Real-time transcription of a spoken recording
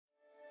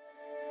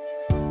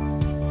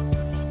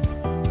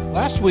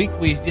Last week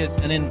we did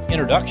an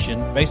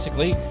introduction,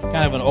 basically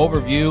kind of an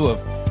overview of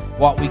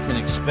what we can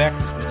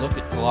expect as we look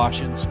at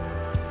Colossians.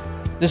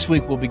 This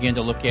week we'll begin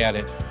to look at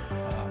it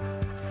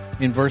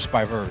in verse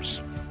by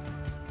verse.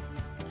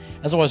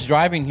 As I was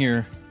driving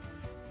here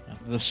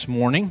this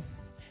morning,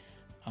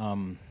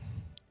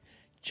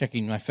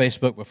 checking my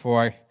Facebook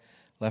before I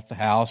left the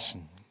house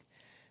and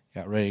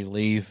got ready to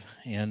leave,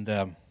 and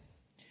I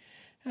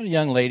had a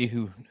young lady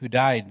who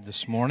died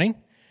this morning.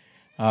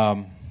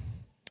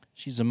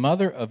 She's a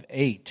mother of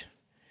 8,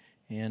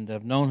 and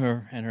I've known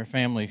her and her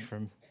family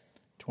for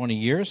 20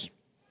 years.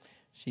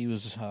 She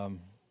was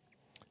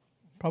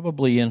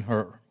probably in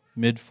her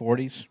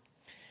mid-40s,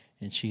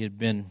 and she had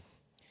been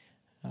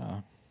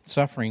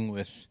suffering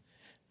with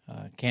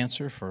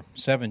cancer for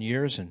 7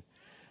 years and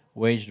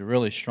waged a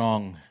really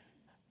strong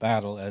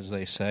battle, as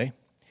they say.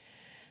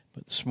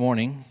 But this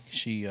morning,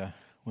 she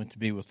went to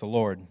be with the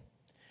Lord.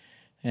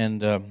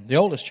 And the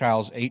oldest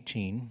child's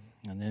 18,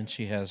 and then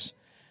she has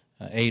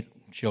 8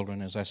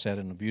 children, as I said,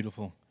 and a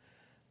beautiful,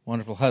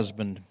 wonderful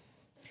husband.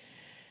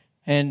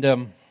 And,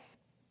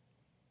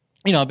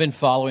 I've been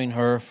following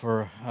her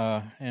for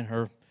and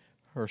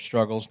her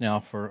struggles now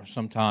for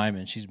some time,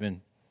 and she's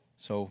been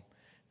so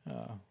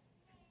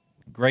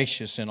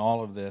gracious in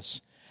all of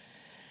this.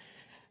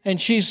 And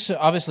she's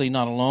obviously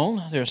not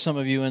alone. There are some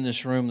of you in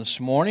this room this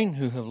morning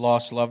who have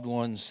lost loved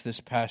ones this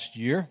past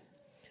year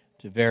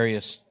to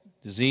various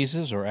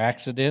diseases or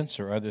accidents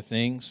or other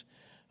things.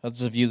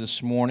 Others of you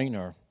this morning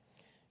are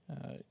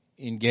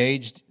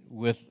engaged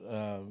with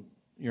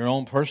your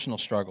own personal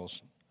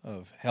struggles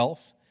of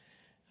health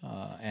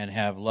and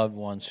have loved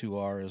ones who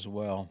are as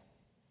well.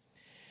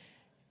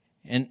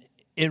 And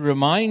it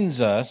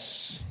reminds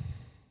us,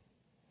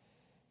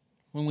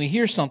 when we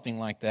hear something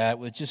like that,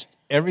 with just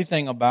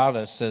everything about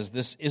us says,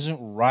 this isn't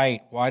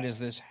right, why does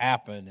this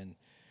happen, and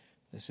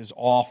this is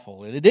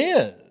awful. It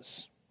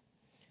is,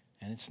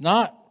 and it's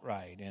not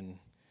right, and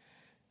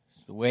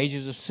the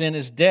wages of sin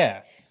is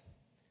death.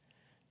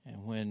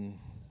 And when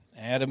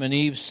Adam and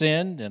Eve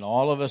sinned, and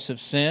all of us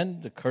have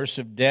sinned, the curse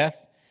of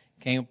death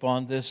came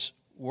upon this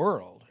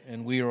world,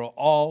 and we are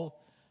all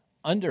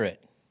under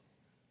it.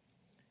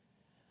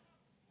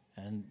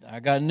 And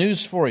I got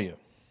news for you.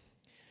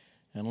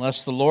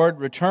 Unless the Lord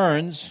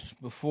returns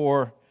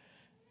before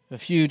a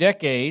few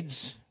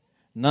decades,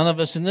 none of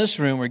us in this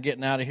room are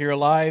getting out of here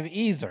alive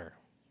either.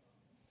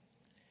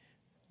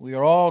 We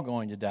are all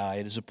going to die.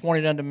 It is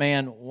appointed unto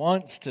man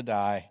once to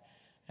die,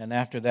 and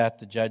after that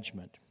the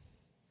judgment.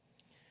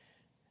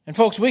 And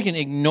folks, we can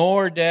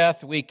ignore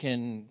death. We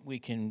can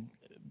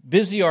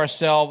busy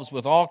ourselves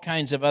with all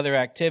kinds of other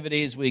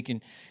activities. We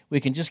can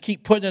just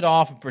keep putting it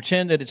off and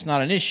pretend that it's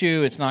not an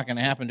issue. It's not going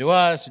to happen to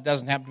us. It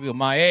doesn't have to be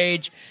my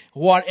age.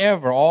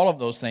 Whatever, all of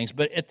those things.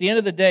 But at the end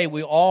of the day,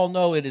 we all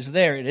know it is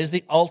there. It is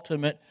the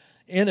ultimate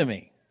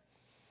enemy.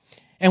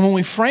 And when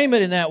we frame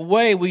it in that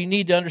way, we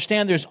need to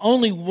understand there's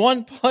only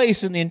one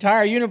place in the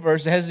entire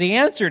universe that has the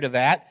answer to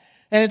that,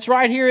 and it's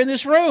right here in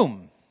this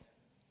room.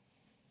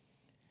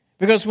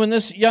 Because when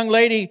this young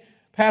lady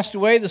passed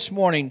away this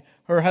morning,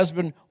 her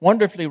husband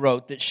wonderfully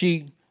wrote that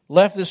she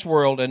left this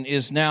world and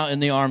is now in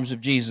the arms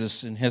of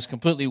Jesus and has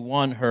completely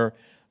won her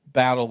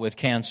battle with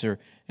cancer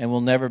and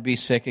will never be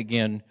sick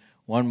again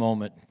one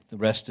moment the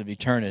rest of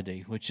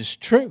eternity, which is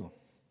true.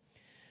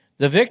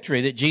 The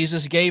victory that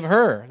Jesus gave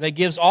her, that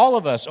gives all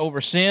of us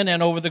over sin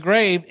and over the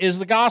grave, is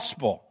the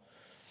gospel.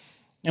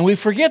 And we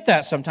forget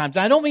that sometimes.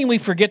 I don't mean we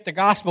forget the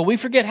gospel. We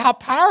forget how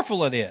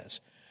powerful it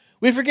is.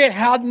 We forget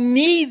how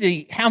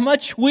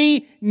much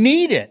we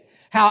need it,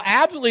 how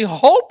absolutely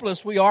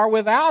hopeless we are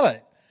without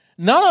it.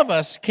 None of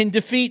us can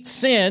defeat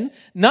sin.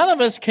 None of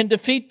us can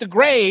defeat the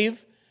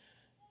grave.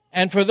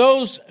 And for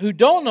those who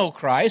don't know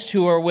Christ,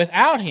 who are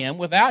without Him,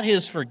 without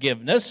His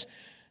forgiveness,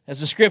 as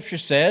the Scripture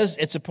says,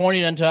 it's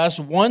appointed unto us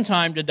one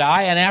time to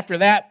die, and after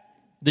that,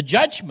 the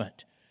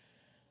judgment.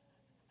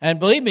 And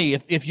believe me,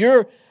 if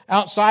you're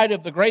outside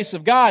of the grace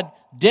of God,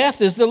 death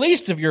is the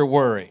least of your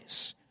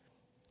worries.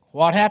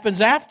 What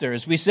happens after?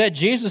 As we said,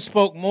 Jesus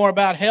spoke more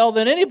about hell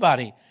than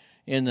anybody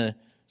in the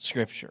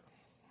Scripture.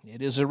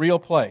 It is a real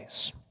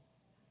place.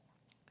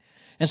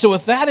 And so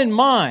with that in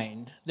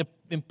mind, the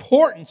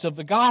importance of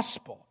the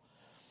gospel,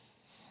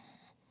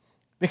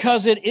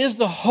 because it is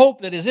the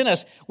hope that is in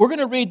us. We're going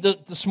to read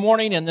this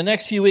morning and the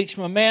next few weeks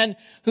from a man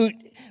who,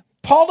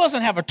 Paul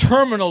doesn't have a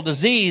terminal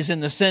disease in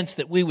the sense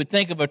that we would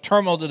think of a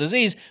terminal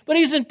disease, but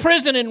he's in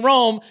prison in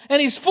Rome,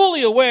 and he's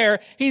fully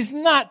aware he's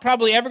not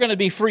probably ever going to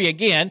be free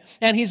again,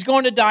 and he's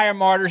going to die a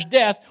martyr's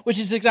death, which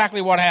is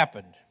exactly what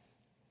happened.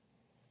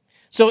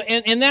 So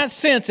in that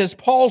sense, as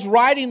Paul's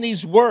writing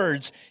these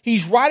words,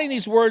 he's writing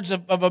these words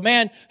of a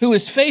man who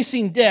is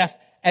facing death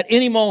at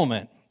any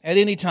moment, at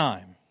any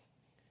time.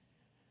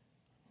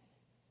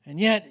 And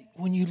yet,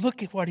 when you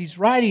look at what he's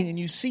writing and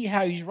you see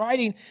how he's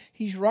writing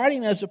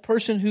as a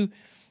person who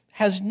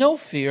has no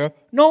fear,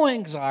 no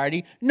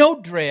anxiety, no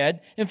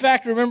dread. In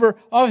fact, remember,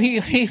 he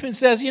even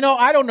says,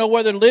 I don't know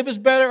whether to live is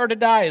better or to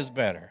die is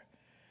better.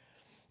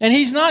 And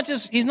he's not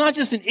just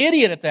an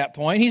idiot at that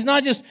point. He's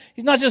not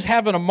just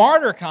having a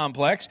martyr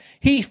complex.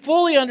 He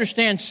fully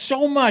understands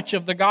so much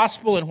of the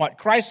gospel and what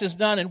Christ has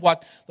done and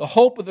what the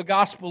hope of the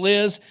gospel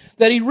is,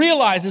 that he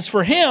realizes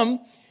for him,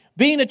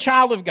 being a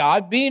child of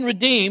God, being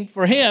redeemed,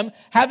 for him,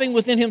 having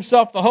within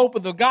himself the hope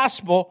of the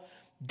gospel,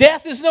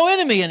 death is no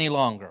enemy any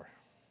longer.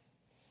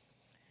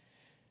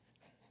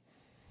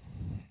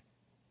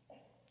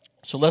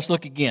 So let's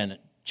look again at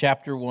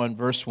chapter 1,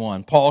 verse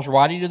 1. Paul's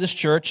writing to this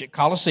church at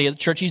Colossae, the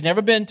church he's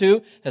never been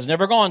to, has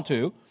never gone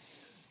to.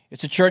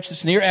 It's a church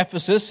that's near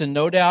Ephesus, and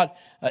no doubt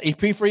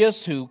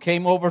Epaphras, who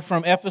came over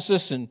from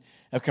Ephesus and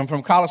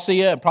from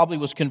Colossae and probably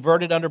was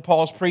converted under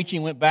Paul's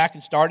preaching, went back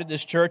and started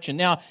this church, and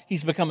now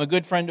he's become a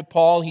good friend of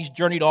Paul. He's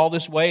journeyed all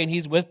this way, and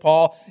he's with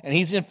Paul, and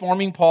he's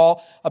informing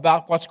Paul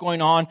about what's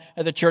going on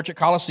at the church at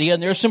Colossae,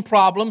 and there's some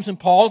problems, and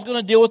Paul's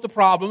going to deal with the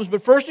problems,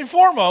 but first and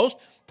foremost,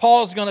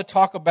 Paul's going to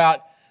talk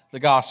about the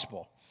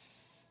gospel.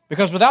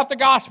 Because without the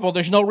gospel,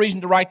 there's no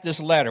reason to write this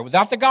letter.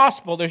 Without the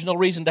gospel, there's no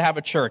reason to have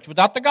a church.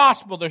 Without the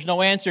gospel, there's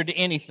no answer to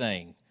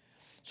anything.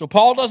 So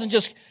Paul doesn't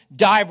just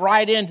dive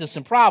right into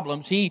some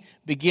problems. He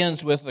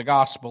begins with the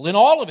gospel. In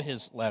all of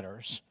his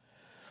letters,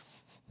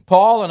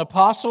 Paul, an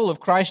apostle of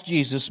Christ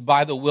Jesus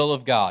by the will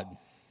of God.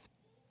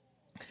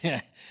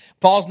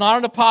 Paul's not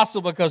an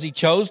apostle because he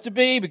chose to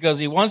be, because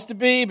he wants to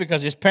be,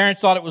 because his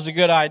parents thought it was a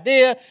good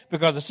idea,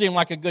 because it seemed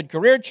like a good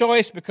career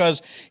choice,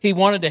 because he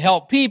wanted to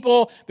help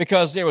people,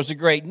 because there was a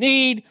great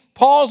need.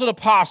 Paul's an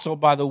apostle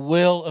by the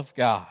will of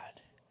God.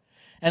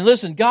 And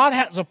listen, God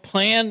has a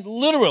plan,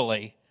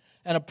 literally,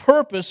 and a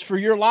purpose for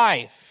your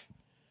life.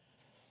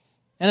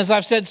 And as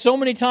I've said so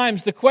many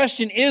times, the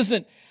question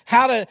isn't,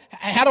 how do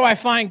I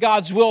find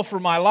God's will for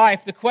my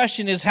life? The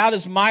question is, how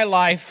does my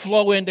life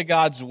flow into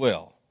God's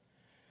will?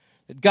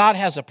 That God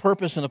has a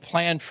purpose and a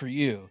plan for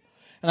you.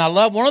 And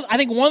I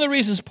think one of the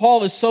reasons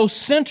Paul is so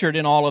centered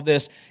in all of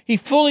this, he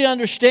fully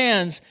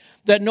understands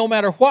that no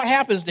matter what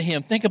happens to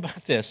him, think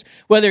about this,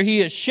 whether he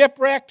is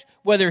shipwrecked,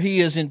 whether he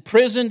is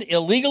imprisoned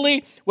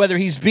illegally, whether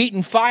he's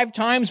beaten 5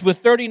 times with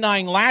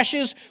 39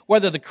 lashes,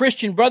 whether the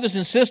Christian brothers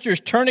and sisters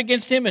turn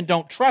against him and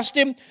don't trust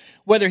him,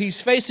 whether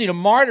he's facing a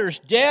martyr's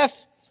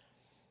death,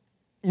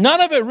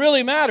 none of it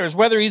really matters.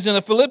 Whether he's in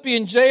the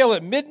Philippian jail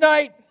at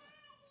midnight,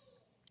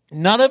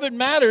 none of it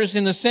matters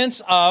in the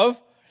sense of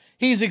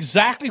he's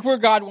exactly where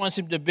God wants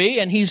him to be,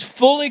 and he's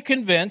fully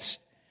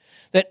convinced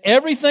that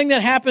everything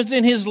that happens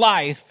in his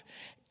life,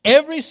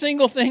 every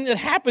single thing that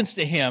happens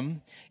to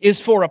him is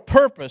for a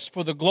purpose,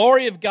 for the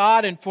glory of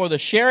God and for the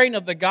sharing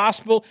of the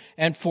gospel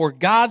and for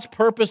God's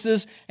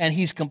purposes, and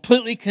he's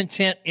completely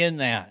content in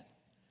that.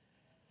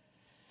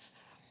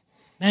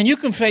 Man, you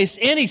can face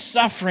any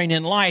suffering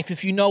in life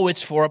if you know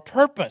it's for a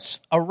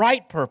purpose, a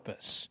right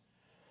purpose.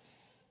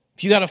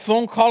 If you got a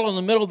phone call in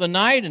the middle of the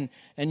night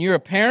and you're a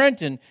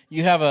parent and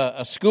you have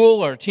a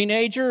school or a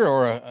teenager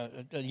or a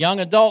young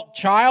adult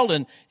child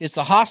and it's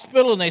the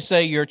hospital and they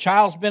say your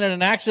child's been in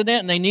an accident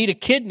and they need a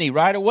kidney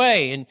right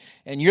away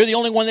and you're the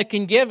only one that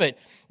can give it,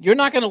 you're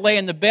not going to lay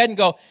in the bed and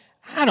go,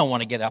 I don't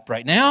want to get up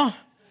right now.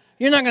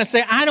 You're not going to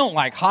say, I don't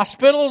like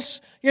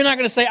hospitals. You're not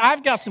going to say,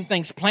 I've got some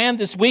things planned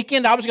this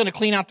weekend. I was going to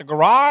clean out the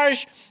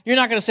garage. You're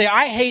not going to say,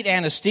 I hate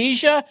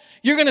anesthesia.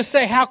 You're going to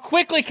say, how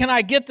quickly can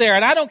I get there?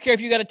 And I don't care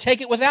if you got to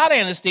take it without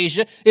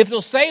anesthesia. If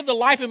it'll save the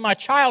life of my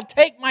child,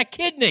 take my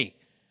kidney.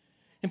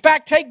 In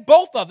fact, take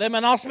both of them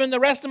and I'll spend the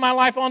rest of my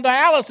life on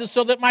dialysis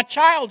so that my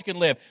child can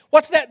live.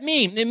 What's that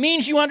mean? It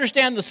means you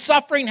understand the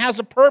suffering has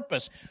a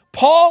purpose.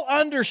 Paul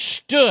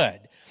understood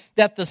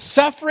that the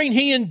suffering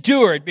he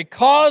endured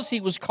because he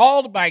was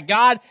called by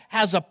God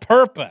has a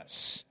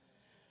purpose.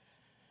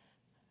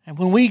 And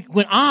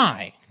when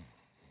I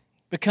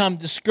become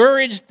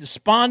discouraged,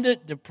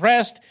 despondent,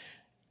 depressed,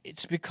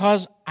 it's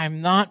because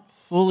I'm not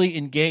fully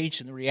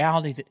engaged in the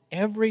reality that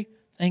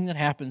everything that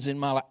happens in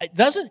my life,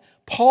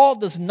 Paul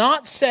does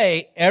not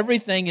say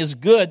everything is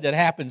good that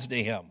happens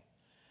to him.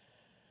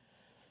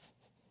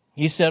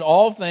 He said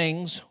all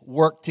things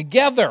work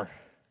together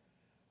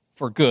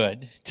for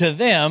good to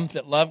them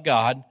that love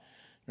God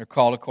and are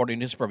called according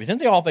to his purpose. Didn't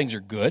they all things are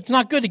good? It's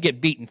not good to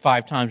get beaten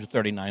 5 times with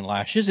 39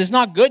 lashes. It's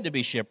not good to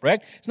be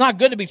shipwrecked. It's not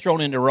good to be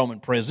thrown into Roman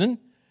prison.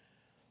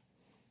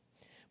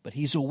 But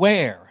he's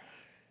aware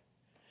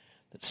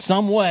that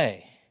some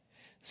way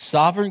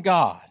sovereign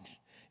God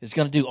is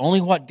going to do only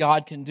what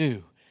God can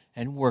do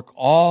and work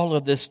all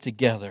of this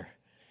together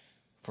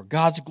for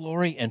God's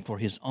glory and for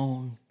his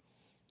own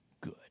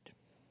good.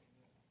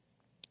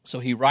 So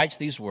he writes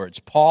these words,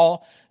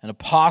 Paul, an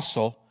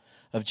apostle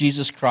of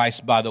Jesus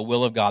Christ by the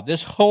will of God.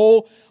 This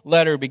whole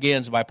letter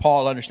begins by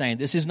Paul understanding,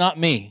 this is not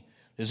me,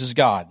 this is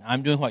God.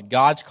 I'm doing what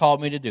God's called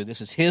me to do.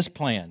 This is his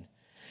plan.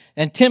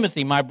 And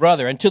Timothy, my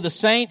brother, and to the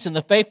saints and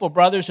the faithful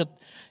brothers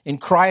in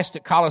Christ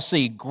at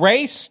Colossae,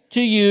 grace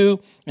to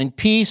you and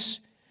peace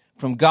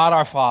from God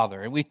our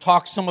Father. And we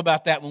talked some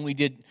about that when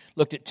we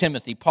looked at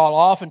Timothy. Paul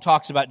often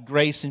talks about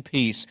grace and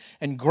peace.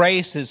 And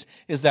grace is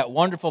that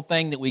wonderful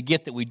thing that we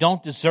get that we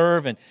don't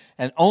deserve and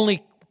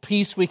only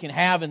peace we can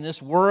have in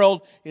this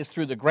world is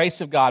through the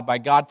grace of God, by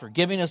God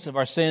forgiving us of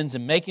our sins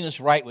and making us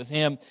right with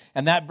Him.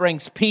 And that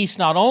brings peace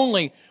not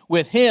only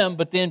with Him,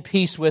 but then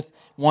peace with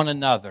one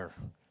another.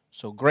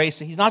 So grace,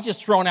 He's not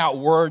just throwing out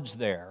words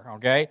there,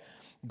 okay?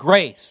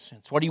 Grace,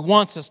 it's what He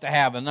wants us to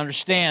have, and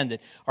understand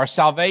that our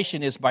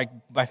salvation is by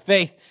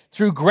faith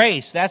through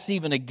grace. That's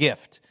even a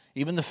gift,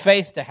 even the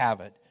faith to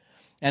have it.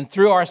 And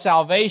through our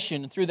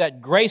salvation, through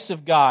that grace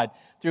of God,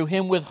 through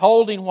Him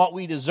withholding what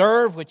we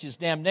deserve, which is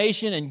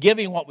damnation, and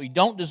giving what we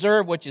don't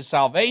deserve, which is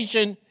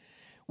salvation,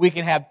 we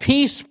can have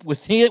peace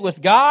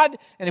with God.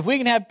 And if we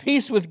can have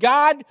peace with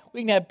God,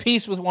 we can have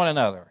peace with one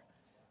another.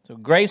 So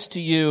grace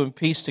to you and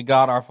peace to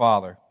God our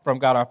Father, from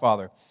God our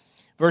Father.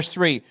 Verse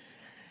 3,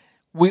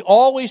 we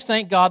always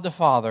thank God the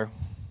Father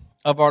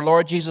of our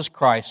Lord Jesus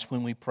Christ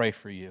when we pray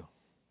for you.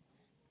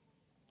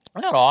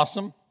 Isn't that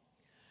awesome?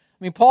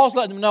 I mean, Paul's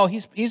letting them know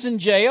he's in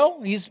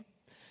jail, he's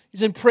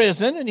in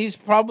prison, and he's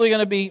probably going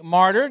to be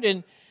martyred,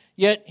 and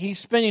yet he's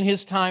spending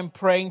his time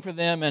praying for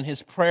them, and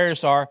his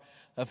prayers are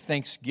of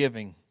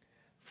thanksgiving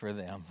for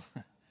them.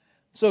 I'm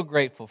so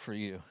grateful for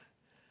you.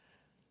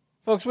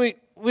 Folks, we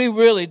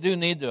really do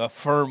need to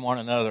affirm one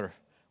another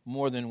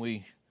more than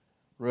we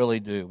really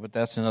do, but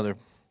that's another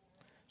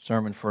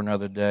sermon for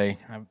another day.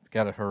 I've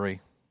got to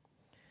hurry.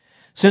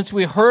 Since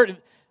we heard,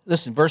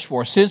 listen, verse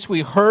 4, since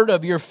we heard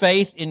of your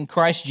faith in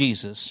Christ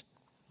Jesus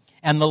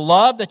and the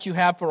love that you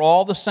have for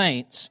all the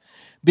saints,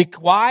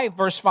 why?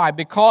 Verse 5,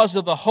 because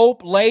of the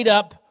hope laid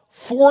up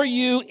for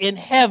you in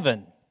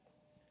heaven.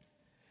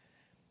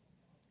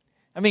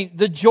 I mean,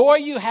 the joy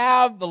you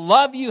have, the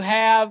love you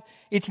have,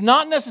 it's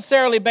not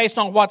necessarily based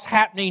on what's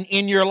happening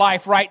in your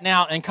life right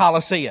now in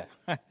Colossia.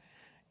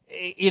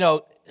 You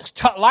know,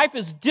 life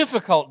is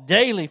difficult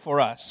daily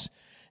for us.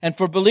 And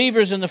for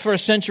believers in the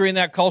first century in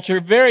that culture,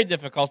 very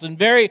difficult and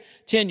very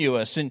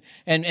tenuous and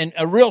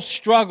a real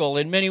struggle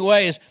in many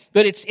ways.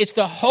 But it's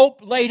the hope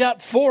laid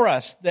up for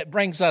us that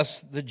brings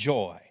us the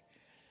joy.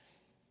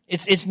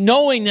 It's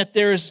knowing that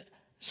there's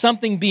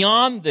something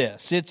beyond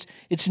this.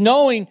 It's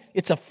knowing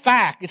it's a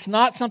fact. It's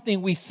not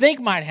something we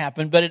think might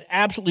happen, but it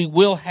absolutely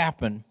will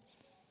happen.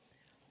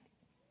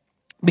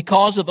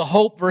 Because of the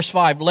hope, verse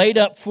 5, laid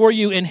up for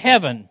you in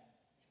heaven.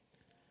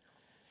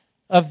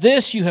 Of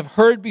this you have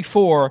heard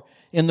before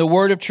in the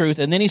word of truth.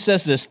 And then he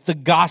says this, the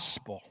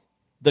gospel,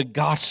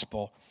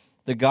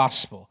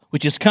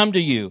 which has come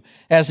to you,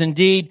 as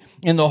indeed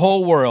in the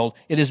whole world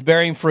it is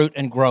bearing fruit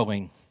and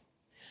growing.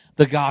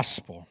 The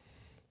gospel.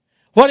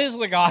 What is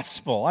the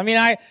gospel? I mean,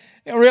 I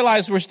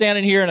realize we're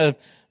standing here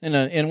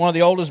in one of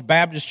the oldest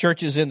Baptist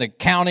churches in the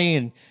county,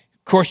 and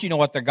of course you know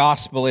what the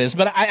gospel is.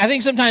 But I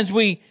think sometimes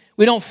we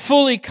don't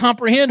fully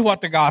comprehend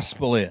what the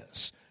gospel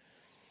is.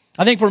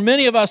 I think for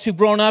many of us who've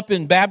grown up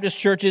in Baptist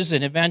churches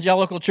and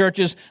evangelical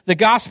churches, the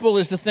gospel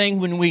is the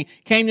thing when we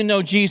came to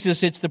know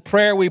Jesus. It's the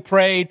prayer we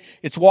prayed.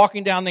 It's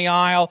walking down the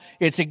aisle.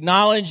 It's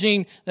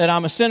acknowledging that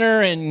I'm a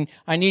sinner and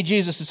I need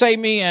Jesus to save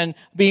me, and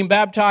being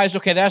baptized.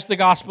 Okay, that's the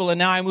gospel, and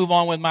now I move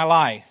on with my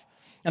life.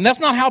 And that's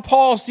not how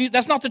Paul sees.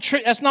 That's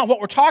not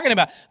what we're talking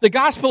about. The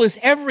gospel is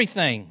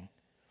everything.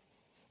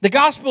 The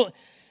gospel,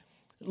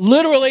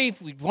 literally,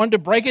 if we wanted to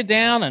break it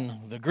down,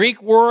 and the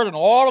Greek word and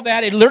all of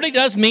that, it literally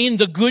does mean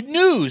the good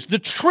news, the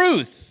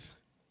truth.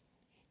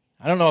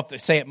 I don't know if they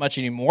say it much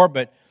anymore,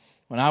 but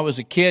when I was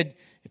a kid,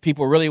 if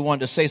people really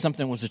wanted to say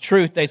something was the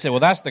truth, they'd say, well,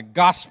 that's the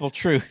gospel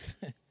truth.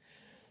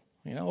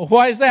 You know,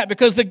 why is that?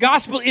 Because the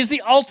gospel is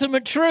the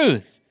ultimate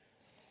truth.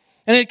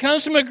 And it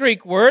comes from a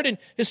Greek word, and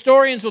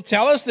historians will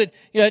tell us that,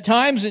 you know, at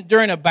times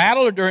during a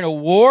battle or during a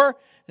war,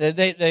 when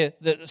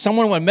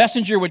a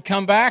messenger would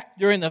come back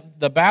during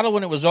the battle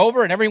when it was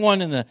over, and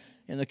everyone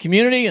in the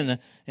community and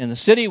in the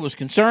city was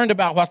concerned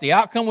about what the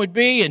outcome would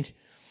be, and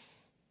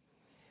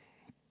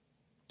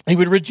he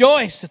would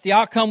rejoice that the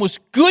outcome was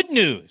good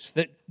news,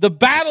 that the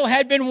battle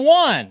had been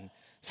won.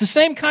 It's the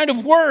same kind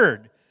of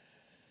word.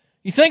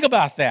 You think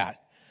about that.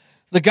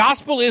 The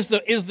gospel is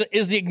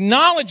the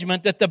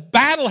acknowledgement that the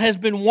battle has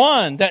been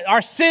won, that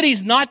our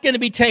city's not going to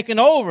be taken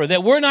over,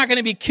 that we're not going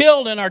to be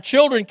killed and our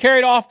children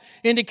carried off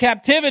into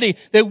captivity,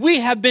 that we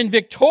have been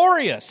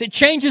victorious. It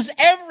changes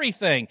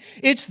everything.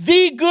 It's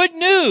the good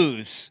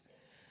news.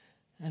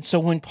 And so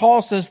when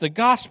Paul says the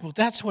gospel,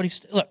 that's what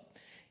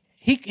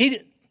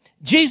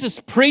Jesus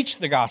preached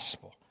the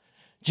gospel.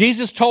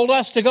 Jesus told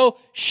us to go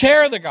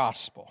share the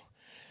gospel.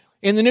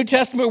 In the New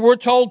Testament, we're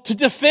told to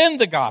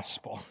defend the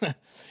gospel.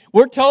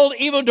 We're told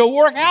even to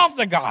work out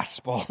the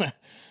gospel.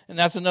 And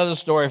that's another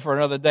story for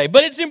another day.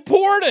 But it's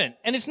important.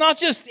 And it's not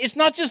just,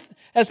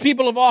 as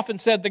people have often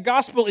said, the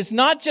gospel is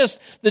not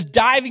just the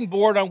diving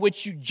board on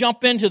which you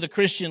jump into the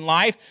Christian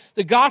life.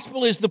 The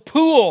gospel is the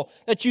pool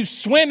that you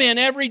swim in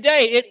every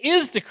day. It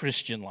is the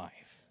Christian life.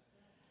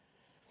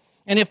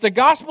 And if the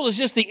gospel is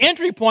just the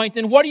entry point,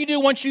 then what do you do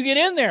once you get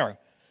in there?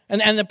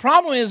 And the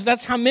problem is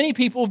that's how many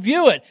people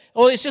view it.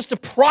 Well, it's just a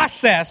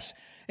process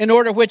in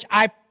order which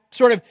I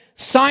sort of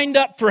signed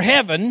up for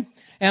heaven,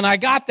 and I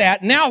got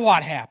that. Now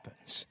what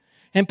happens?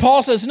 And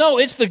Paul says, no,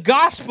 it's the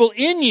gospel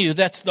in you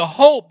that's the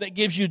hope that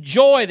gives you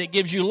joy, that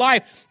gives you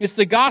life. It's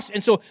the gospel.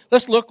 And so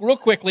let's look real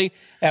quickly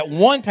at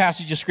one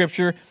passage of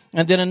Scripture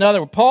and then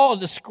another. Paul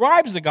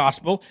describes the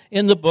gospel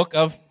in the book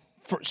of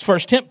 1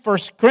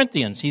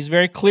 Corinthians. He's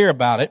very clear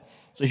about it.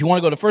 So if you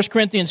want to go to 1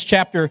 Corinthians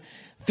chapter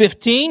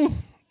 15,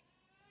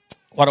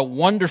 what a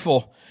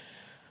wonderful,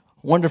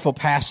 wonderful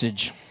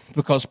passage,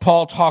 because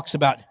Paul talks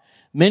about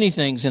many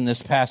things in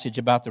this passage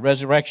about the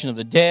resurrection of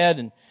the dead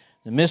and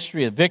the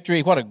mystery of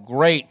victory. What a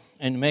great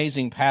and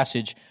amazing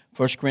passage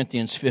 1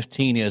 Corinthians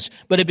 15 is.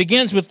 But it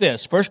begins with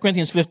this, 1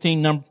 Corinthians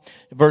 15,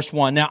 verse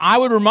 1. Now I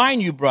would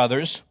remind you,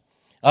 brothers,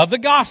 of the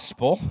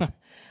gospel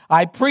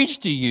I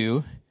preached to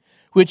you,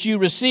 which you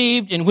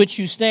received, in which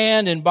you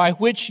stand, and by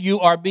which you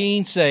are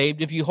being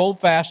saved, if you hold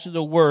fast to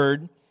the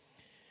word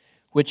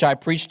which I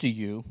preached to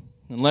you,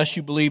 unless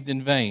you believed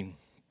in vain.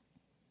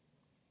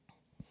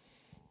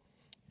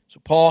 So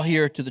Paul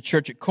here to the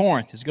church at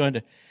Corinth is going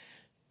to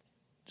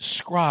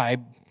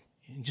describe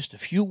in just a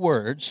few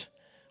words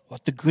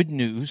what the good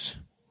news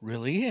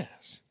really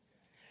is.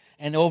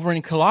 And over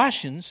in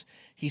Colossians,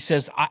 he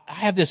says,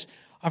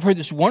 I've heard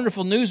this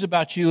wonderful news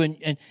about you,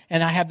 and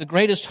I have the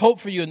greatest hope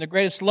for you and the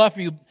greatest love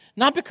for you,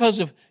 not because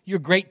of you're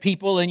great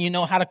people and you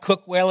know how to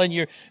cook well and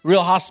you're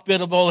real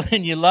hospitable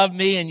and you love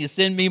me and you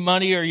send me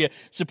money or you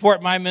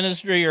support my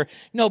ministry, or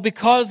no,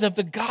 because of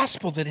the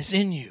gospel that is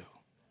in you.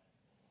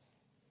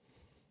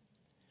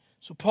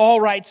 So Paul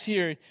writes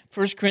here,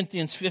 1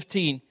 Corinthians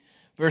 15,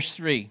 verse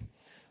 3,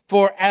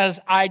 for as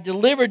I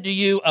delivered to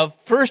you of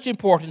first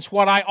importance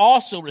what I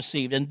also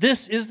received, and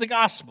this is the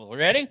gospel.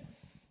 Ready?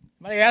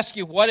 Somebody asks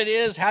you what it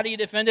is, how do you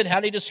defend it, how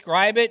do you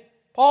describe it?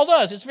 Paul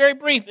does. It's very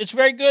brief, it's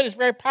very good, it's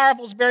very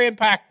powerful, it's very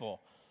impactful.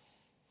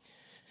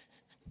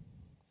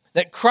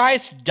 That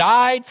Christ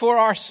died for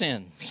our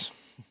sins.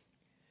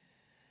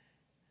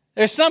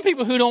 There's some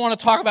people who don't want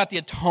to talk about the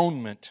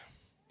atonement.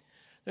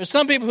 There's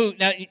some people who,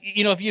 now,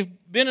 you know, if you've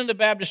been in the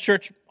Baptist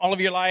church all of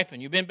your life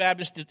and you've been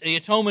Baptist, the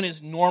atonement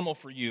is normal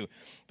for you.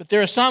 But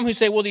there are some who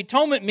say, well, the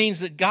atonement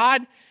means that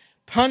God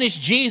punished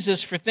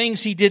Jesus for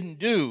things he didn't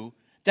do.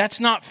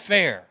 That's not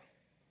fair.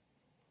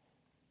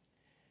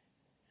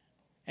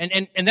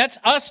 And that's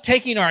us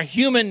taking our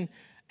human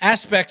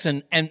aspects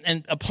and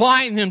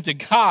applying them to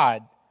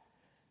God.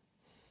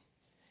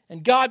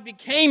 And God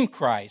became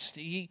Christ.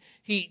 He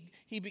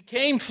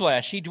became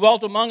flesh. He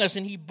dwelt among us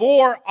and he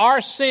bore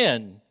our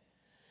sin.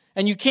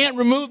 And you can't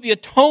remove the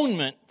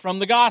atonement from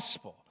the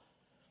gospel.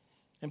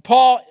 And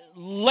Paul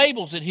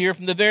labels it here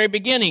from the very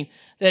beginning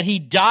that he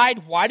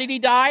died. Why did he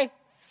die?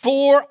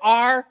 For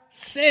our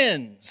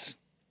sins.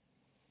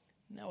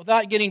 Now,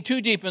 without getting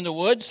too deep in the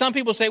woods, some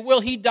people say, well,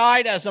 he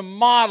died as a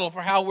model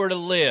for how we're to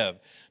live,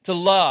 to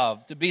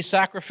love, to be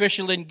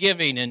sacrificial in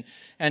giving, and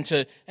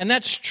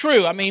that's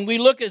true. I mean, we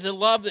look at the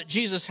love that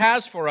Jesus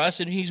has for us,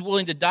 and he's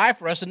willing to die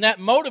for us, and that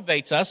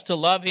motivates us to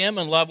love him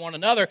and love one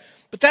another.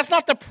 But that's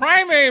not the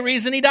primary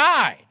reason he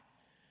died.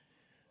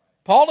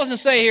 Paul doesn't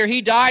say here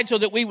he died so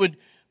that we would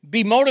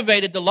be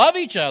motivated to love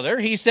each other.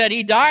 He said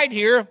he died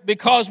here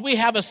because we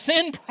have a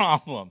sin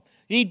problem.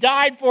 He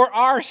died for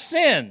our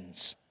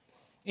sins.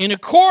 In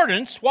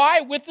accordance, why?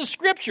 With the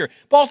Scripture.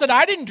 Paul said,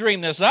 I didn't dream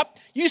this up.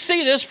 You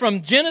see this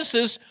from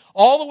Genesis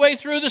all the way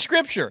through the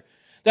Scripture,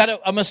 that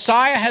a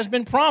Messiah has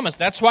been promised.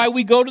 That's why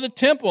we go to the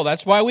temple.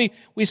 That's why we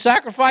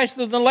sacrifice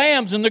the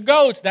lambs and the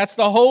goats. That's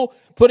the whole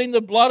putting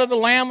the blood of the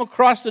lamb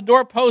across the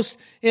doorpost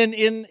when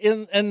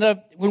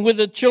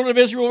the children of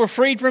Israel were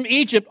freed from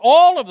Egypt.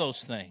 All of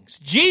those things.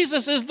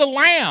 Jesus is the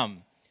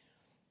Lamb.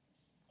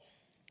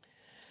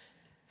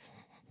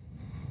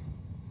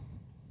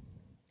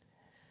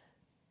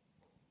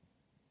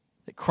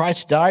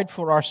 Christ died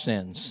for our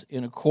sins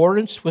in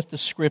accordance with the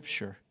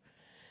Scripture,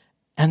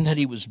 and that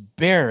he was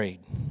buried.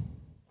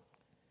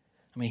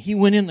 I mean, he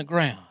went in the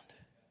ground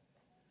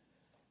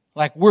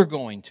like we're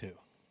going to.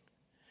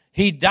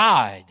 He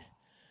died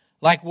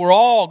like we're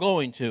all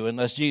going to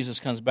unless Jesus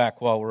comes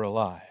back while we're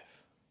alive.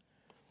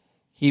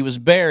 He was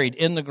buried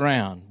in the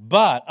ground,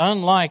 but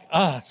unlike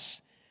us,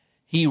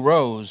 he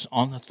rose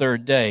on the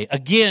third day.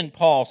 Again,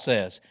 Paul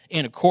says,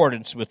 in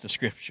accordance with the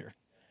Scripture.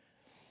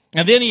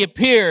 And then he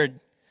appeared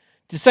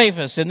to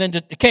Cephas, and then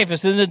to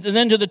Cephas, and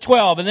then to the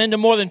 12, and then to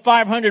more than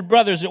 500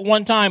 brothers at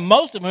one time,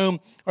 most of whom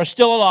are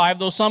still alive,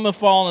 though some have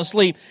fallen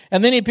asleep.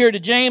 And then he appeared to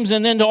James,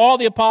 and then to all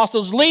the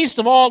apostles, least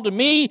of all to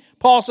me,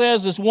 Paul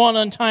says, as one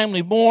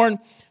untimely born,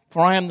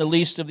 for I am the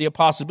least of the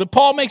apostles. But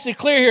Paul makes it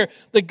clear here,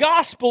 the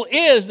gospel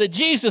is that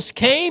Jesus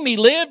came, he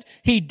lived,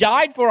 he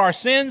died for our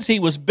sins, he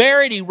was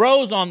buried, he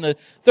rose on the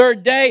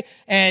third day,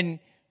 and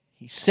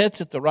he sits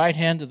at the right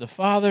hand of the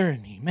Father,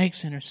 and he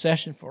makes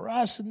intercession for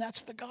us, and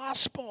that's the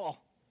gospel.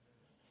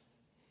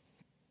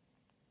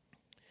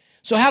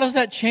 So how does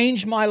that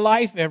change my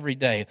life every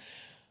day?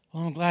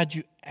 Well, I'm glad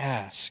you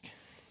asked.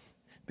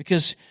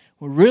 Because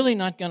we're really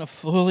not going to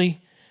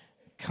fully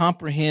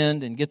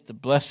comprehend and get the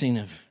blessing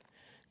of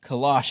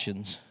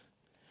Colossians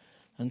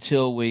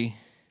until we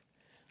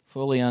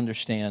fully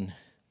understand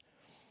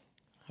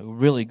a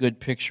really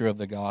good picture of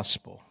the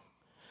gospel.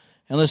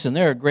 And listen,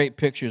 there are great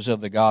pictures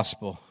of the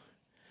gospel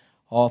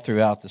all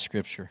throughout the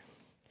Scripture.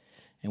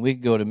 And we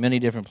could go to many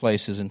different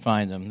places and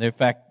find them. In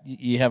fact,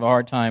 you have a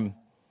hard time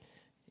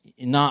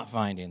not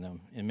finding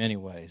them in many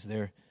ways.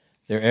 They're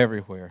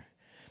everywhere.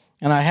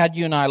 And I had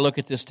you and I look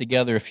at this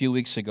together a few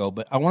weeks ago,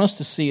 but I want us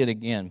to see it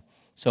again.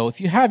 So if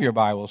you have your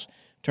Bibles,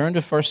 turn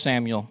to 1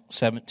 Samuel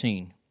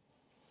 17.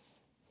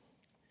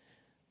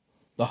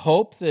 The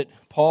hope that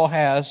Paul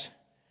has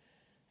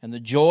and the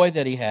joy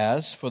that he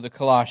has for the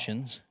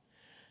Colossians.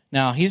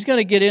 Now, he's going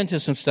to get into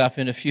some stuff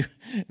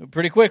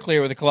pretty quickly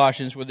with the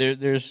Colossians, where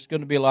there's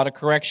going to be a lot of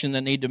correction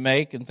that need to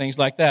make and things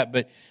like that.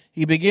 But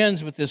he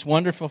begins with this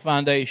wonderful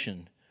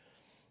foundation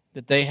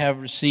that they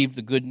have received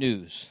the good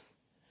news.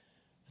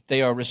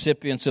 They are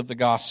recipients of the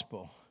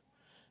gospel,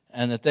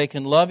 and that they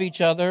can love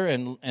each other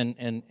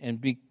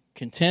and be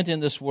content in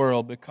this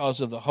world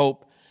because of the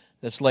hope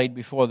that's laid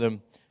before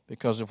them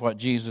because of what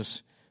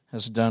Jesus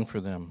has done for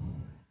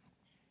them.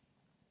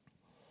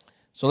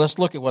 So let's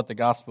look at what the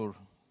gospel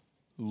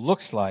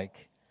looks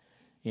like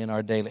in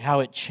our daily, how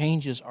it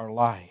changes our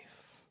life.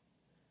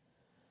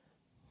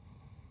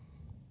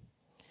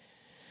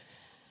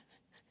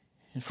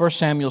 In 1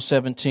 Samuel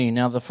 17,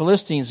 now the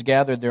Philistines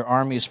gathered their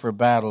armies for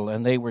battle,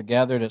 and they were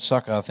gathered at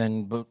Succoth,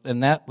 and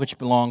that which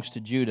belongs to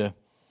Judah,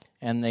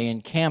 and they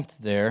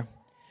encamped there.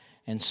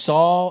 And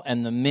Saul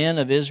and the men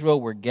of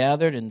Israel were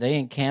gathered, and they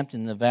encamped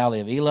in the valley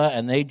of Elah,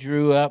 and they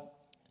drew up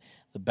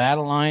the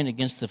battle line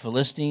against the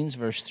Philistines.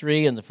 Verse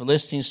 3, and the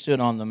Philistines stood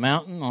on the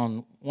mountain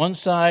on one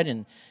side,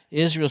 and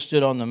Israel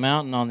stood on the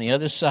mountain on the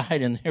other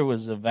side, and there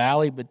was a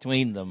valley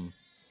between them.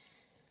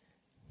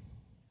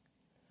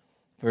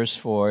 Verse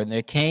 4, and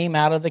there came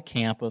out of the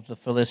camp of the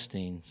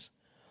Philistines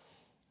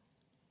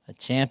a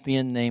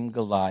champion named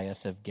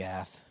Goliath of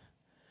Gath,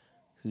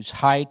 whose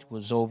height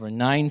was over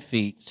 9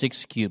 feet,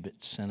 6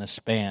 cubits, and a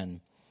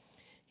span.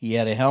 He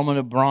had a helmet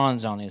of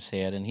bronze on his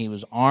head, and he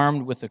was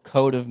armed with a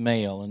coat of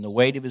mail, and the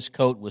weight of his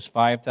coat was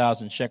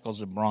 5,000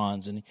 shekels of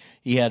bronze, and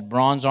he had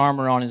bronze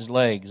armor on his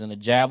legs, and a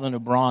javelin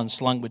of bronze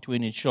slung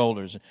between his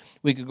shoulders.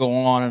 We could go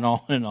on and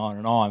on and on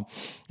and on.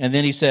 And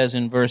then he says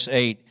in verse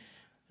 8,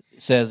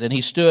 says, and he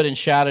stood and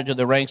shouted to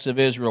the ranks of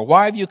Israel,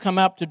 why have you come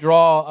up to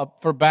draw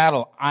up for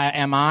battle?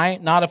 Am I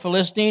not a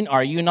Philistine?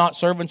 Are you not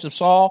servants of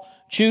Saul?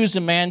 Choose a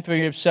man for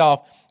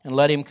yourself and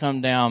let him come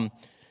down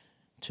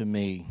to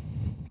me.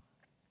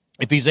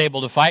 If he's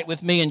able to fight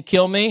with me and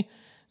kill me,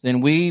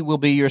 then we will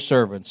be your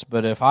servants.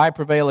 But if I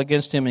prevail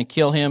against him and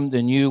kill him,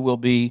 then you will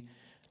be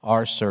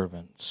our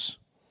servants.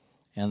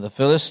 And the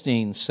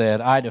Philistines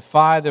said, I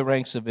defy the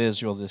ranks of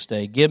Israel this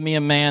day. Give me a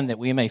man that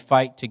we may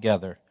fight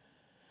together.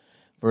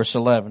 Verse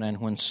 11,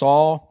 and when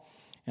Saul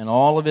and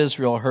all of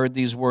Israel heard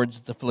these words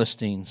of the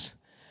Philistines,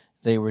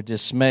 they were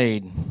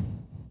dismayed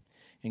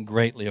and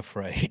greatly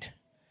afraid.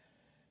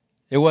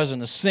 There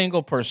wasn't a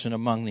single person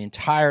among the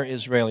entire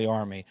Israeli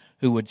army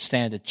who would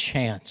stand a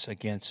chance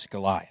against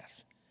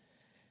Goliath.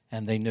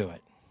 And they knew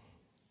it.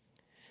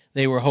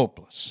 They were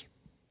hopeless.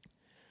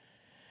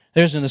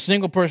 There isn't a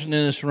single person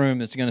in this room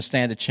that's going to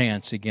stand a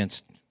chance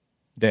against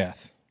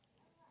death.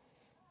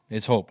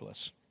 It's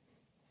hopeless.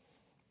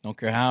 I don't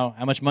care how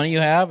much money you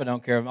have. I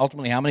don't care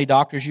ultimately how many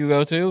doctors you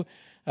go to.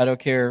 I don't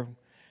care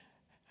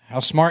how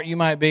smart you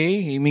might be.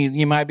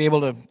 You might be able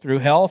to, through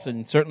health,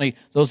 and certainly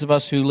those of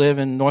us who live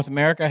in North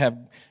America,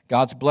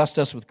 God's blessed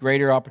us with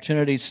greater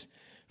opportunities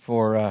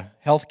for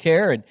health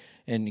care,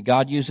 and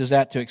God uses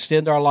that to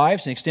extend our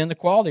lives and extend the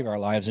quality of our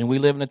lives. And we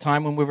live in a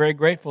time when we're very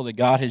grateful that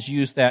God has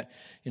used that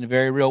in a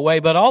very real way.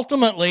 But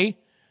ultimately,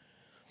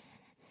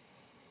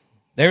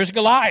 there's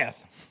Goliath,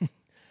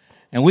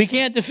 and we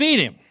can't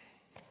defeat him.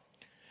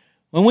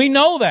 When we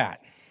know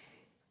that,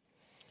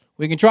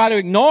 we can try to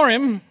ignore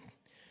him.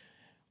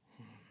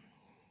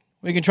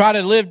 We can try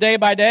to live day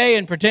by day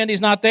and pretend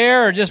he's not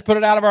there or just put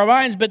it out of our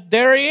minds, but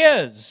there he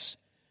is.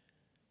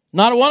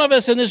 Not one of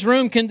us in this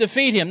room can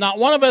defeat him. Not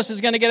one of us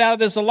is going to get out of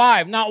this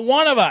alive. Not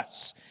one of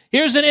us.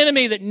 Here's an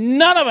enemy that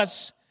none of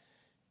us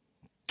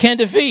can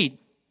defeat.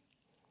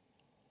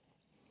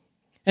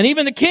 And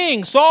even the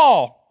king,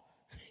 Saul,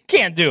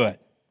 can't do it.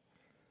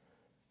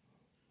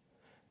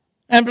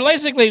 And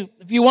basically,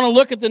 if you want to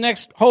look at the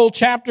next whole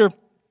chapter,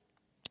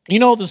 you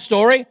know the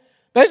story.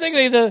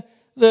 Basically,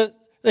 the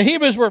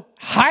Hebrews were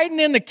hiding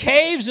in the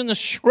caves and the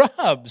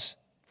shrubs,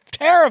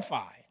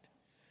 terrified.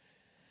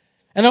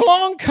 And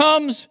along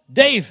comes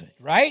David,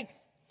 right?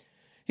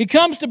 He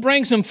comes to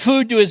bring some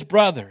food to his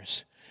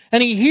brothers.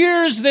 And he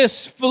hears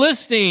this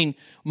Philistine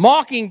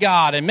mocking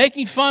God and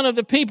making fun of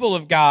the people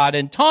of God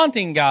and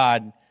taunting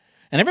God.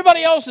 And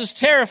everybody else is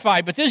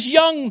terrified. But this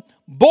young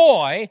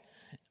boy,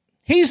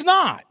 he's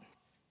not.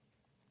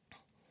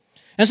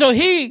 And so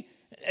you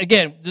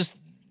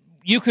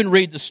can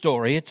read the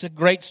story. It's a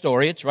great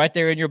story. It's right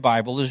there in your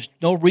Bible. There's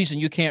no reason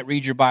you can't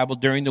read your Bible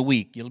during the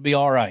week. You'll be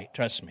all right,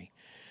 trust me.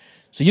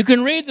 So you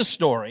can read the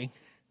story,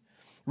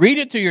 read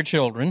it to your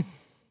children,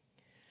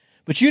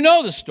 but you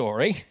know the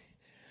story.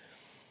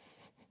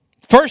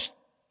 First,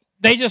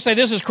 they just say,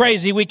 this is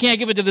crazy, we can't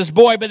give it to this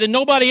boy, but then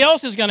nobody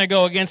else is going to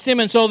go against him,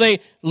 and so they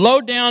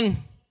load down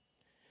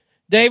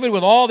David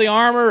with all the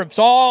armor of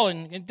Saul,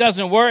 and it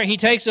doesn't work. He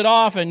takes it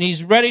off, and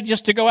he's ready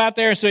just to go out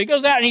there. So he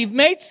goes out, and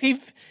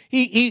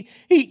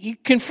he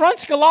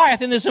confronts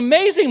Goliath in this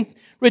amazing,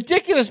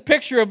 ridiculous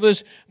picture of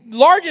this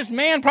largest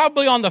man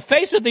probably on the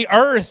face of the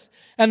earth,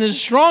 and the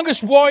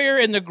strongest warrior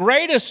in the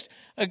greatest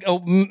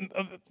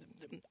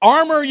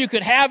armor you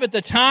could have at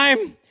the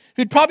time,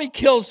 who'd probably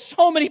kill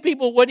so many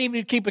people wouldn't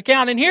even keep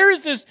account. And here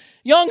is this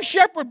young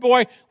shepherd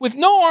boy with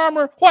no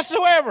armor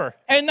whatsoever,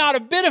 and not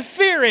a bit of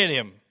fear in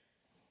him.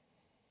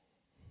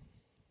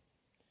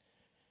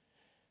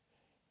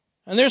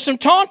 And there's some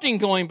taunting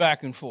going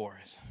back and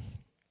forth.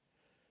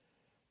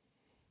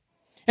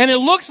 And it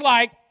looks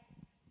like,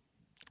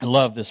 I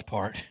love this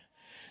part,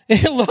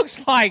 it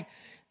looks like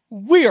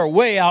we are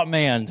way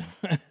outmanned.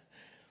 Do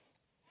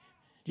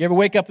you ever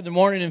wake up in the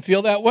morning and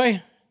feel that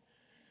way?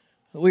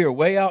 That we are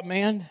way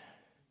outmanned?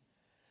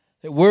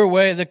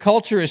 That the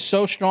culture is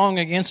so strong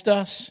against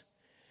us?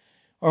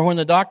 Or when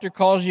the doctor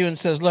calls you and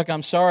says, look,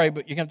 I'm sorry,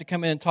 but you're going to have to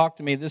come in and talk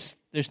to me.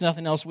 There's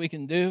nothing else we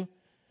can do.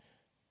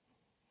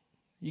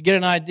 You get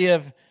an idea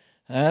of,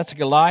 that's a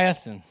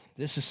Goliath, and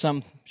this is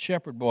some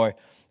shepherd boy.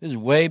 This is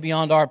way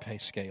beyond our pay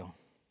scale.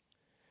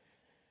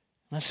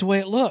 That's the way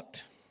it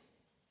looked.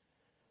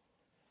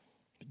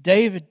 But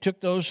David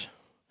took those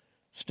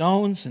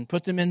stones and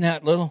put them in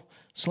that little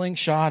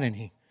slingshot, and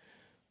he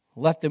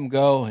let them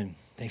go, and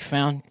they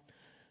found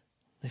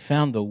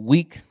the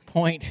weak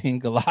point in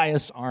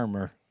Goliath's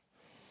armor,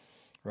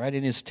 right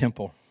in his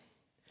temple,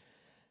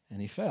 and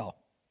he fell.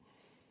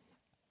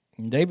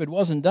 And David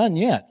wasn't done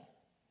yet.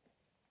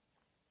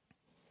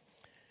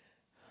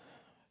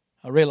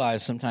 I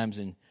realize sometimes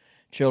in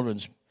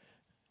children's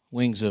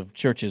wings of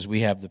churches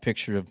we have the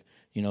picture of,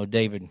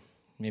 David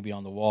maybe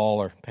on the wall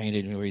or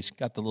painted where he's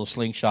got the little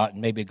slingshot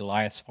and maybe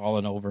Goliath's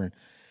fallen over.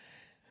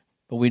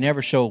 But we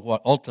never show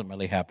what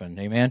ultimately happened,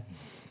 amen?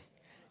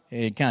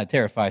 It kind of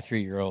terrify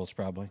 3-year-olds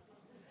probably.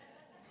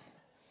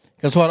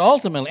 Because what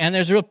ultimately, and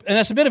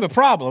that's a bit of a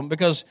problem,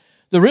 because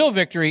the real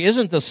victory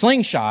isn't the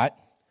slingshot.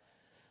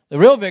 The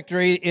real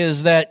victory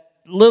is that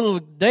little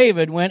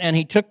David went and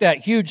he took that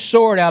huge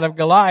sword out of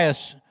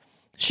Goliath's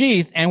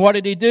sheath, and what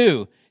did he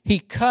do? He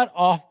cut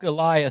off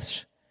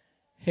Goliath's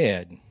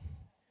head.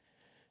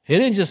 He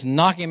didn't just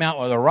knock him out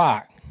with a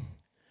rock.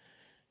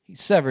 He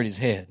severed his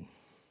head.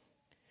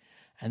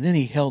 And then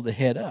he held the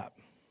head up.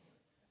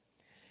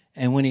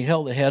 And when he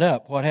held the head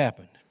up, what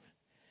happened?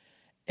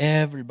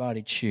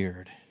 Everybody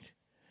cheered.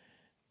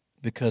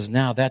 Because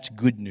now that's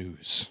good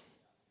news.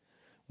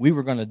 We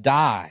were going to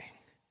die,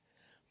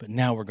 but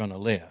now we're going to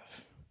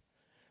live.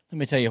 Let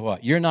me tell you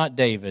what, you're not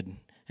David,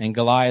 and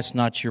Goliath's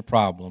not your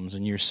problems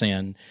and your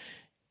sin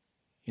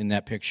in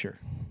that picture.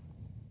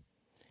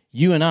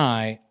 You and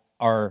I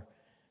are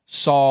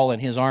Saul and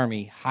his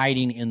army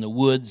hiding in the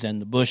woods and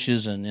the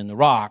bushes and in the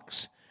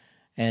rocks,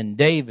 and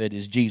David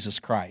is Jesus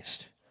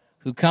Christ,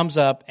 who comes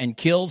up and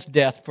kills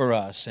death for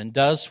us and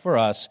does for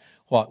us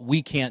what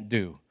we can't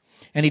do.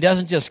 And he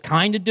doesn't just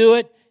kind of do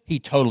it, he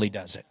totally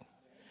does it.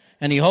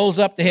 And he holds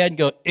up the head and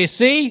goes, you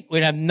see,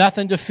 we have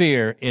nothing to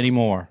fear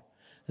anymore.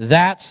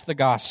 That's the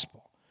gospel.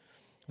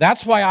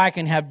 That's why I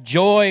can have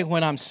joy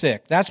when I'm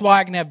sick. That's why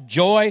I can have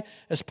joy,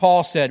 as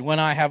Paul said, when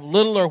I have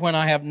little or when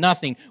I have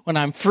nothing, when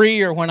I'm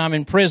free or when I'm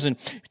in prison.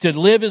 To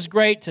live is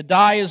great, to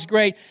die is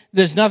great.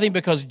 There's nothing,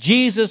 because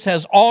Jesus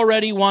has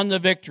already won the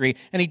victory.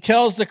 And he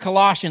tells the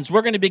Colossians,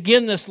 we're going to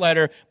begin this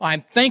letter,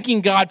 I'm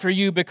thanking God for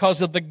you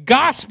because of the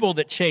gospel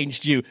that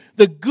changed you,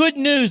 the good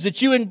news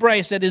that you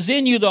embrace that is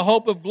in you, the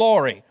hope of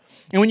glory.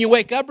 And when you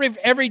wake up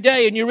every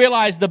day and you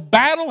realize the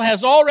battle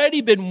has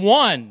already been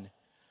won,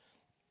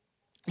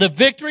 the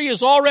victory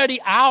is already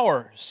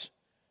ours.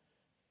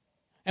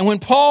 And when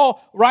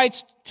Paul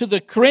writes to the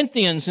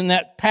Corinthians in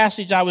that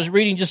passage I was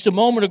reading just a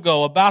moment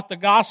ago about the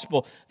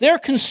gospel, they're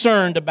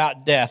concerned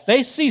about death.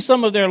 They see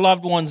some of their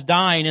loved ones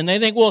dying, and they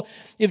think, well,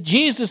 if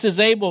Jesus is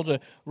able to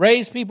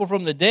raise people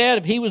from the dead,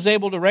 if he was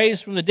able to raise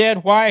from the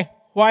dead,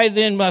 why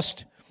then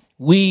must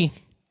we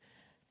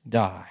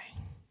die?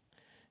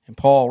 And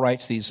Paul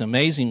writes these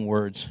amazing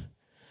words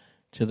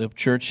to the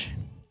church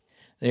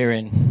there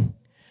in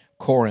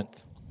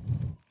Corinth.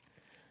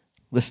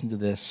 Listen to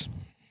this.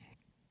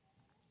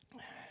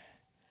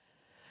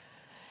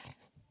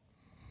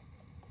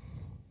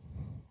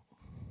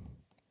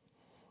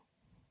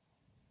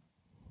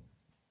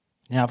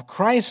 Now, if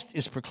Christ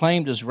is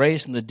proclaimed as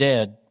raised from the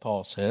dead,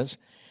 Paul says,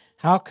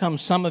 how come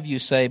some of you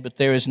say, but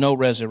there is no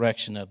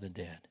resurrection of the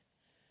dead?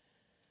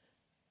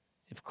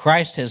 If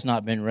Christ has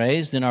not been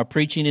raised, then our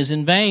preaching is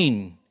in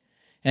vain,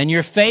 and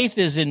your faith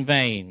is in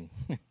vain.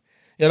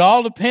 It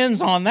all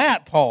depends on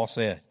that, Paul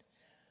said.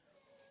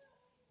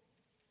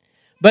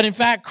 But in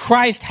fact,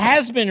 Christ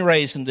has been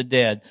raised from the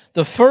dead,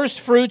 the first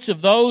fruits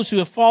of those who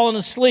have fallen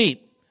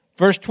asleep.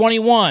 Verse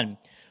 21,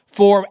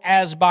 for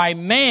as by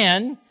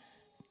man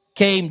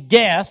came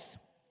death,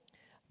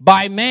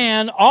 by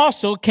man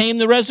also came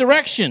the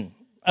resurrection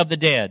of the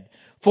dead.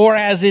 For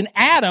as in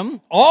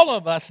Adam, all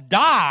of us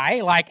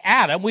die like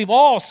Adam, we've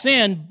all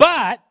sinned,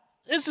 but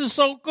this is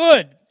so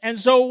good and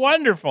so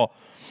wonderful.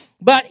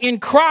 But in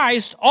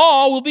Christ,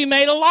 all will be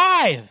made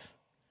alive.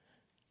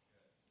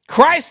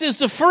 Christ is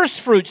the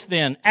first fruits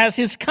then, as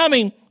his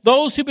coming,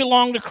 those who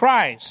belong to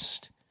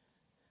Christ.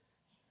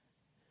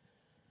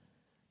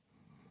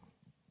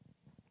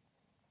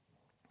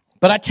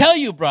 But I tell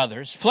you,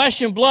 brothers,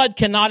 flesh and blood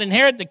cannot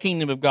inherit the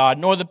kingdom of God,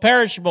 nor the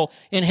perishable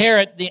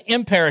inherit the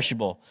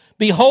imperishable.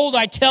 Behold,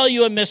 I tell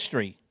you a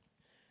mystery.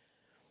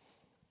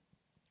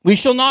 We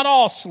shall not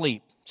all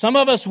sleep. Some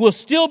of us will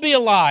still be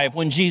alive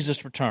when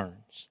Jesus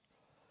returns.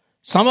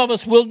 Some of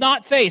us will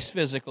not face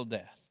physical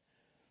death.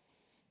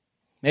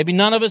 Maybe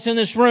none of us in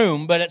this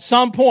room, but at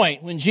some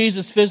point when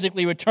Jesus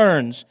physically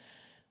returns,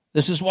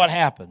 this is what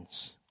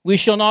happens. We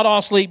shall not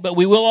all sleep, but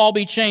we will all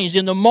be changed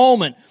in the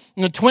moment,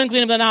 in the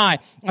twinkling of an eye,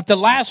 at the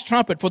last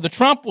trumpet. For the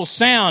trump will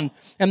sound,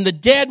 and the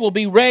dead will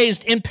be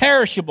raised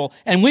imperishable,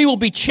 and we will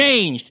be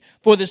changed.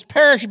 For this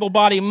perishable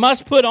body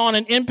must put on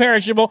an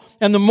imperishable,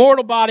 and the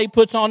mortal body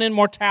puts on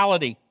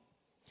immortality.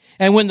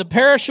 And when the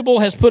perishable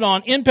has put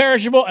on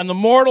imperishable, and the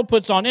mortal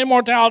puts on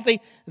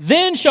immortality,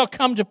 then shall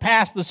come to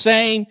pass the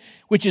saying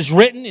which is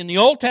written in the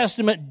Old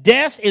Testament,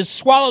 death is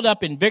swallowed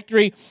up in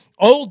victory.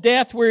 O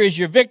death, where is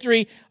your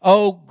victory?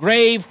 O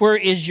grave, where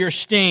is your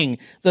sting?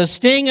 The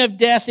sting of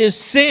death is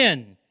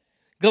sin.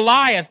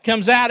 Goliath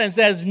comes out and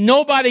says,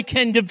 nobody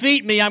can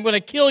defeat me. I'm going to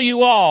kill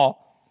you all.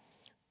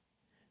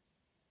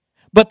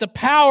 But the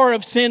power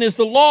of sin is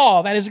the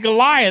law. That is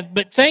Goliath.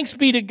 But thanks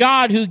be to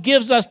God who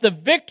gives us the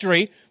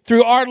victory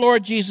through our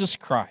Lord Jesus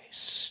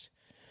Christ.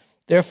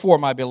 Therefore,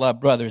 my beloved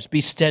brothers,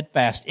 be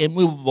steadfast,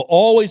 immovable,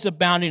 always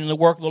abounding in the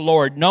work of the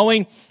Lord,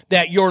 knowing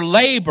that your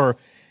labor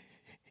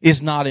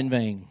is not in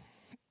vain.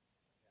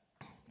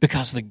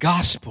 Because the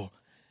gospel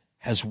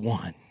has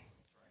won.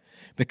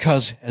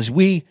 Because as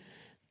we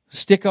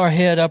stick our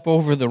head up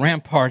over the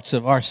ramparts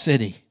of our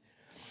city,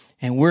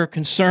 and we're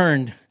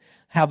concerned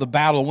how the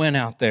battle went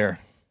out there,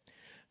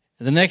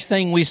 the next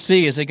thing we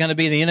see is it going to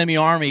be the enemy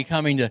army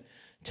coming to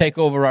take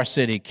over our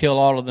city, kill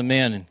all of the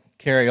men, and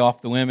carry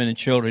off the women and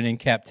children in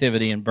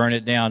captivity and burn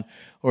it down?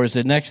 Or is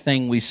the next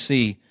thing we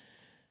see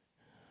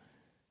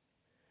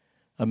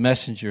a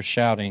messenger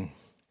shouting,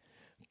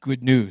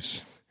 good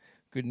news,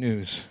 good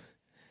news.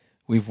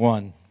 We've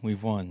won,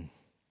 we've won.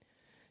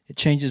 It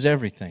changes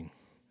everything.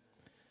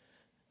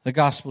 The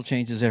gospel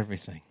changes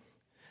everything.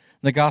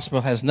 The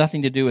gospel has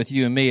nothing to do with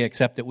you and me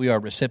except that we are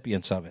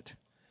recipients of it.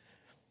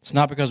 It's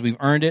not because we've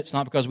earned it. It's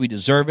not because we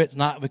deserve it. It's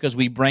not because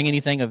we bring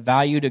anything of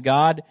value to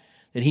God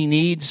that he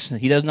needs, that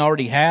he doesn't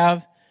already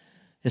have.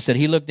 It's that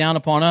he looked down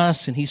upon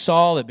us and he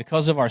saw that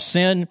because of our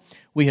sin,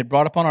 we had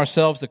brought upon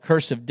ourselves the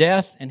curse of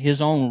death and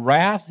his own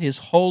wrath, his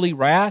holy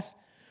wrath.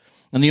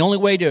 And the only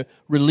way to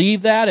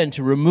relieve that and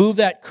to remove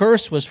that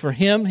curse was for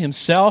him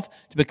himself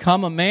to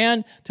become a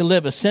man, to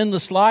live a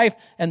sinless life,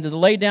 and to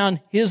lay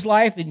down his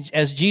life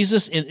as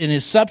Jesus in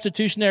his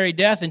substitutionary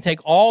death and take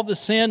all the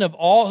sin of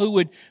all who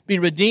would be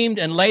redeemed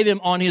and lay them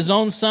on his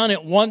own son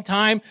at one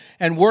time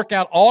and work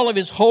out all of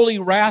his holy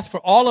wrath for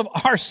all of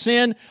our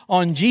sin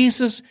on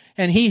Jesus.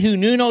 And he who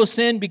knew no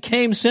sin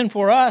became sin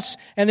for us.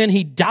 And then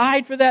he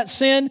died for that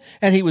sin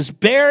and he was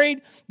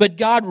buried, but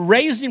God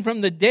raised him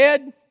from the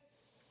dead.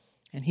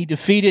 And he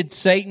defeated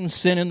Satan,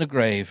 sin, and the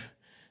grave.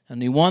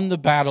 And he won the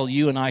battle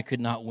you and I could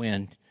not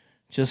win.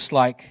 Just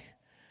like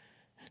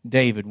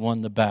David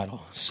won the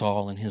battle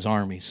Saul and his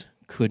armies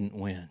couldn't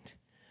win.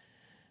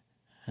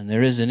 And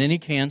there isn't any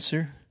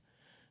cancer.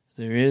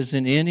 There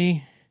isn't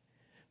any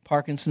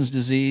Parkinson's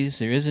disease.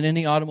 There isn't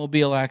any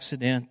automobile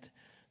accident.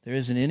 There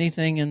isn't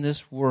anything in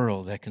this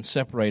world that can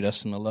separate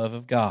us from the love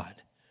of God.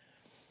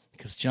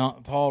 Because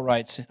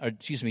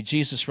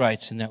Jesus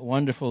writes in that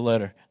wonderful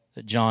letter,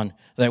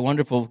 that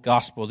wonderful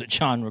gospel that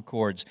John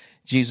records,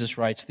 Jesus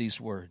writes these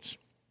words.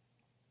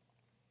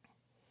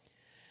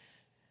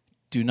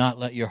 Do not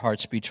let your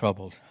hearts be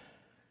troubled.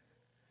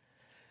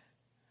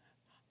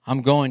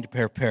 I'm going to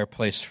prepare a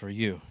place for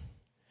you.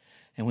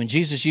 And when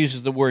Jesus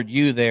uses the word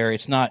you there,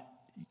 it's not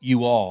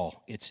you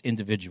all, it's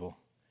individual.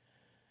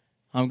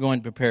 I'm going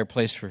to prepare a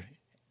place for,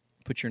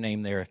 put your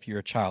name there if you're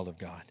a child of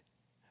God.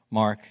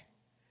 Mark,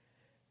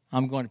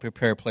 I'm going to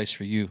prepare a place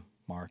for you,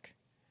 Mark.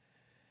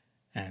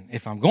 And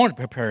if I'm going to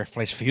prepare a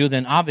place for you,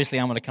 then obviously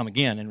I'm going to come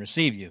again and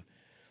receive you.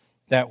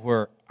 That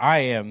where I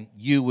am,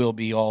 you will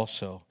be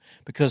also.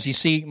 Because you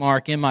see,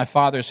 Mark, in my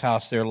Father's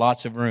house there are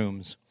lots of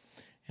rooms,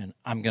 and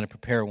I'm going to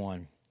prepare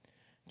one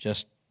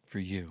just for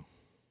you.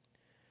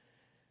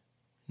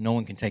 No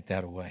one can take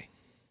that away.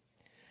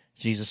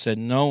 Jesus said,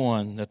 no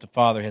one that the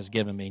Father has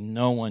given me,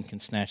 no one can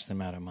snatch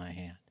them out of my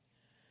hand.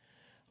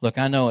 Look,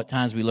 I know at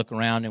times we look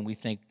around and we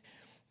think,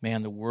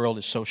 man, the world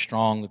is so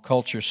strong, the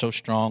culture is so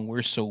strong,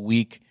 we're so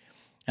weak.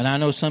 And I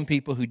know some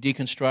people who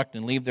deconstruct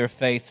and leave their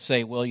faith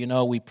say, well, you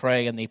know, we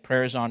pray and the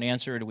prayers aren't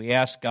answered, we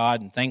ask God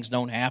and things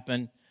don't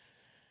happen.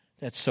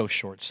 That's so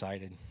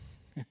short-sighted.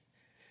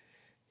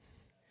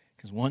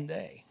 Because one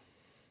day,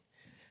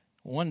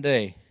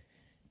 you're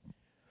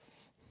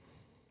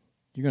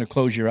going to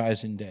close your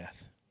eyes in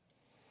death.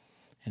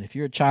 And if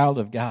you're a child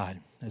of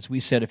God, as we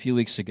said a few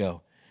weeks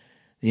ago,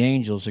 the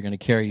angels are going to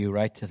carry you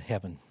right to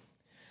heaven.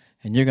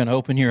 And you're going to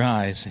open your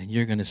eyes and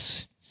you're going to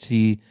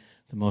see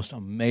the most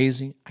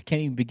amazing, I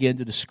can't even begin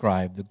to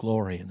describe the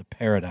glory and the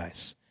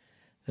paradise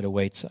that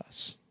awaits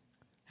us.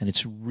 And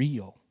it's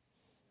real.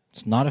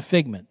 It's not a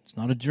figment. It's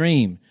not a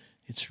dream.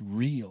 It's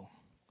real.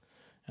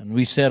 And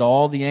we said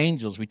all the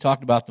angels, we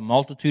talked about the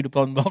multitude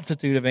upon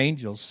multitude of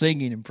angels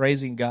singing and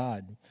praising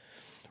God.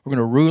 We're going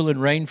to rule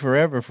and reign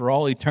forever for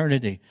all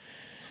eternity.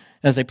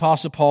 As the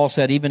Apostle Paul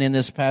said, even in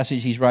this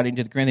passage he's writing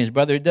to the Corinthians,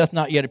 brother, it doth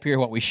not yet appear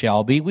what we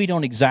shall be. We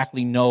don't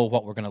exactly know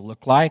what we're going to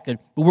look like, but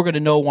we're going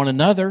to know one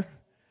another.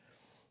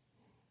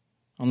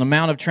 On the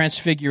Mount of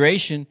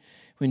Transfiguration,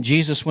 when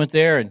Jesus went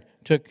there and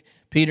took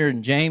Peter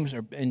and James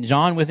and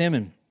John with him,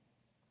 and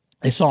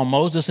they saw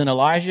Moses and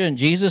Elijah, and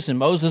Jesus and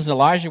Moses and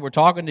Elijah were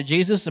talking to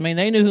Jesus. I mean,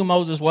 they knew who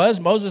Moses was.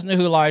 Moses knew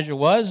who Elijah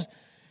was.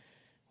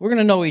 We're going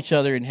to know each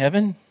other in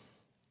heaven.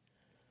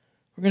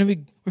 We're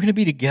going to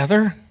be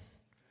together.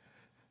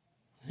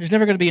 There's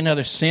never going to be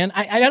another sin.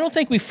 I don't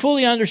think we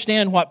fully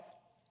understand what,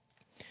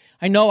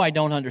 I know I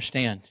don't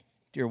understand,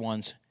 dear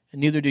ones,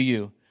 and neither do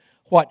you,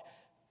 what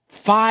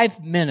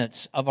 5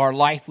 minutes of our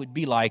life would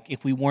be like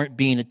if we weren't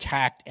being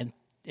attacked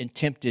and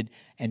tempted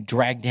and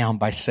dragged down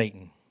by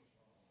Satan.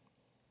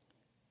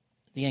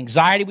 The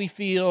anxiety we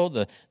feel,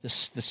 the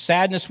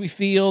sadness we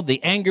feel,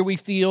 the anger we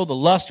feel, the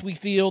lust we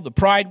feel, the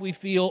pride we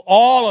feel,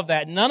 all of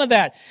that, none of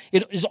that,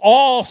 it is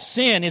all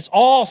sin. It's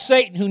all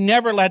Satan who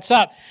never lets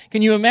up.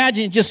 Can you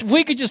imagine if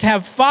we could just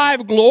have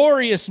 5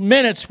 glorious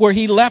minutes where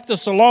he left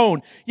us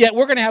alone, yet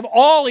we're going to have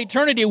all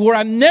eternity where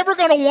I'm never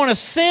going to want to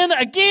sin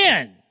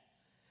again.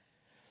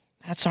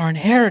 That's our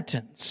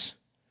inheritance,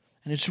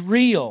 and it's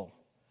real.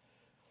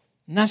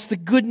 And that's the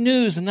good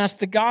news, and that's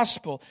the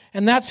gospel.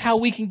 And that's how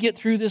we can get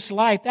through this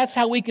life. That's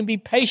how we can be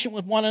patient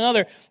with one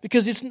another.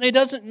 Because it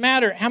doesn't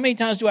matter, how many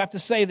times do I have to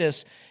say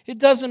this? It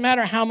doesn't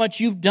matter how much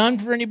you've done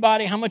for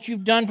anybody, how much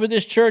you've done for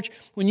this church.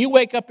 When you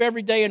wake up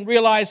every day and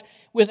realize,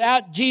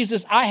 without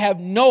Jesus, I have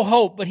no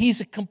hope. But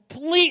He's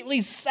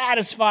completely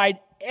satisfied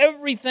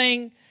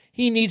everything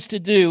He needs to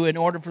do in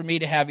order for me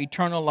to have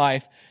eternal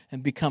life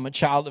and become a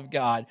child of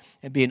God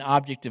and be an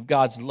object of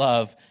God's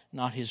love,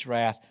 not His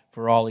wrath,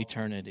 for all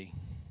eternity.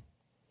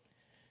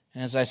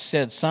 And as I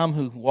said, some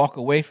who walk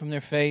away from their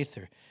faith,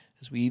 or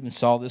as we even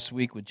saw this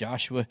week with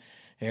Joshua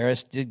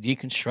Harris, did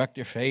deconstruct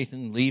their faith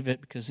and leave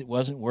it because it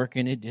wasn't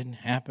working, it didn't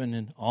happen,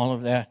 and all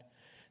of that.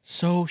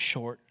 So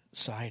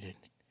short-sighted.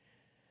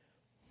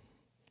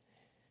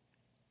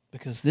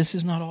 Because this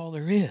is not all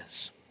there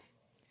is.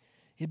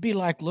 It'd be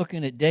like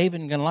looking at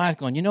David and Goliath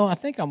going, I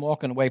think I'm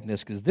walking away from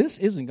this because this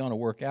isn't going to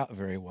work out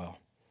very well.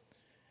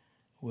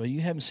 Well,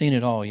 you haven't seen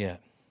it all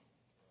yet.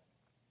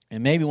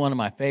 And maybe one of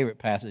my favorite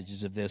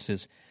passages of this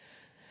is,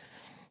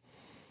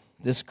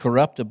 this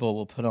corruptible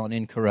will put on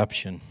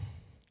incorruption.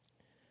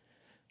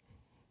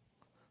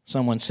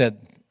 Someone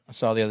said, I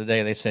saw the other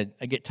day, they said,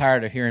 I get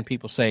tired of hearing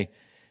people say,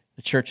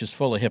 the church is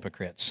full of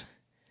hypocrites.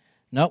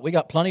 No, we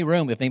got plenty of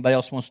room if anybody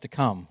else wants to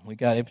come. We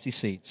got empty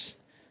seats.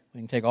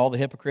 We can take all the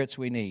hypocrites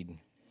we need.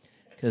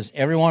 Because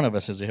every one of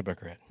us is a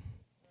hypocrite.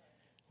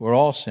 We're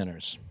all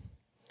sinners.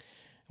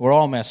 We're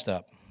all messed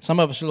up. Some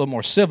of us are a little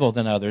more civil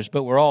than others,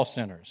 but we're all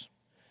sinners.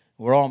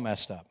 We're all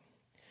messed up.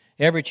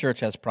 Every church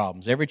has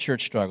problems. Every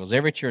church struggles.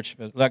 Every church,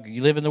 look,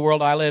 you live in the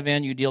world I live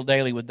in, you deal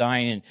daily with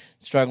dying and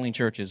struggling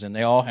churches, and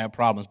they all have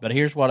problems. But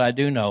here's what I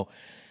do know.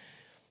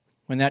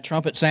 When that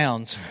trumpet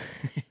sounds,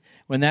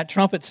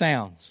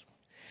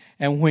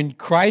 and when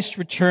Christ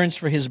returns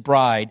for His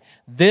bride,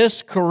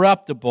 this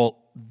corruptible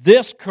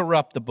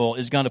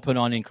is going to put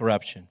on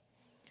incorruption.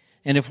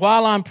 And if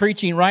while I'm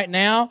preaching right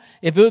now,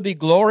 if it would be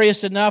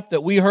glorious enough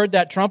that we heard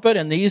that trumpet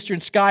and the eastern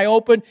sky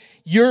open,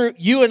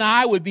 you and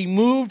I would be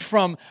moved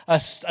from a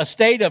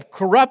state of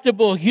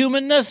corruptible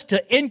humanness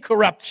to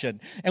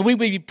incorruption. And we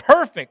would be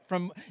perfect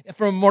from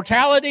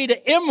mortality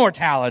to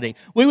immortality.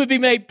 We would be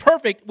made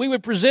perfect. We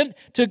would present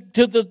to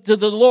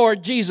the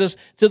Lord Jesus,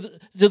 to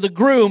the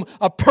groom,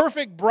 a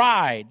perfect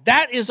bride.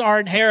 That is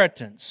our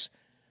inheritance.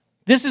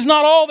 This is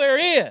not all there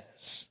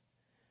is.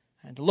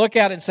 And to look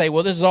at it and say,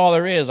 well, this is all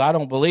there is, I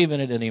don't believe in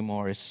it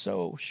anymore, is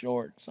so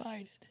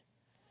short-sighted.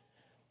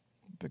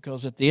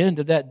 Because at the end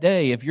of that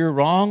day, if you're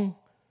wrong,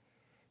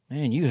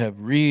 man, you have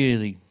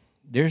really,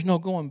 there's no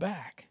going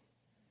back.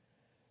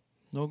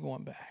 No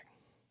going back.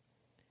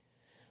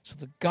 So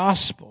the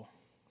gospel,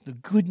 the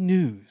good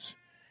news,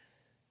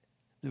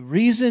 the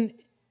reason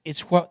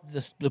it's what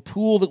the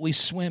pool that we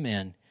swim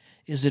in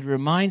is it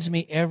reminds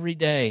me every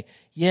day,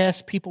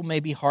 yes, people may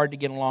be hard to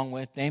get along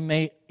with. They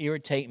may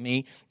irritate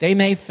me. They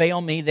may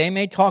fail me. They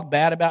may talk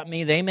bad about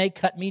me. They may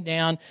cut me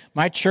down.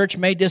 My church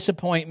may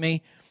disappoint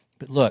me.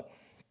 But look,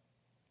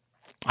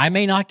 I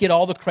may not get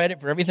all the credit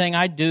for everything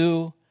I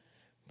do.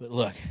 But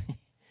look,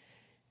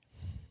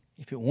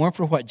 if it weren't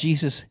for what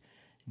Jesus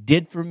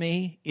did for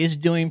me, is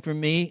doing for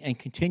me, and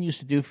continues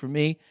to do for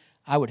me,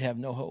 I would have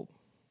no hope.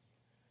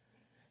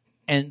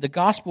 And the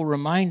gospel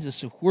reminds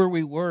us of where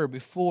we were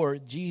before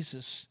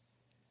Jesus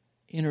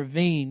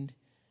intervened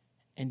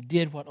and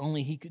did what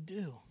only He could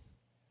do.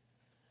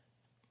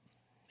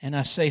 And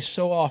I say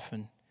so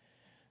often,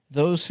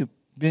 those who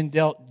been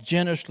dealt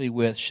generously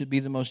with should be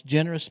the most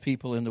generous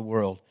people in the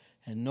world.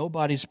 And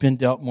nobody's been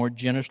dealt more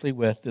generously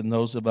with than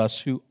those of us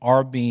who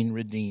are being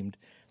redeemed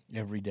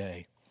every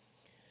day.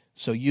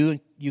 So you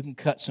can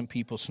cut some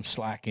people some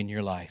slack in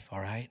your life, all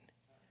right?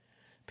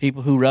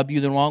 People who rub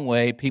you the wrong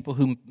way, people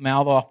who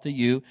mouth off to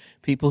you,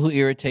 people who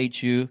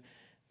irritate you,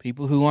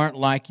 people who aren't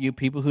like you,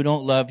 people who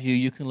don't love you,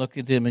 you can look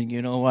at them and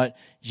you know what?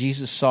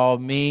 Jesus saw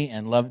me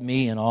and loved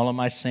me and all of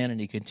my sin, and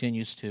He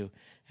continues to.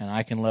 And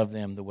I can love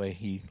them the way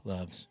He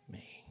loves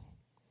me.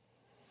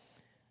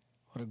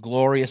 What a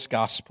glorious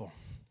gospel.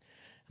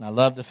 And I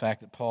love the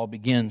fact that Paul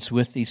begins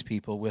with these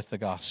people with the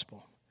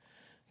gospel.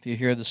 If you're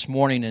here this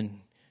morning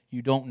and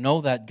you don't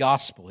know that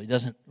gospel, it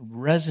doesn't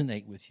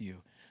resonate with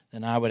you,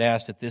 then I would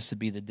ask that this would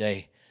be the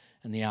day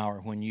and the hour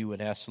when you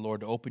would ask the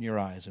Lord to open your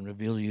eyes and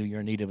reveal to you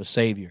your need of a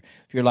Savior.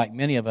 If you're like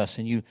many of us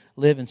and you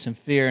live in some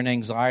fear and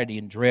anxiety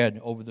and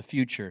dread over the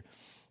future,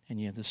 and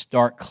you have this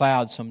dark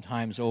cloud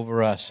sometimes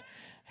over us,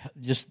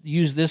 just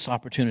use this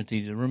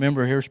opportunity to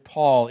remember here's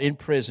Paul in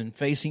prison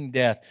facing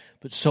death,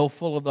 but so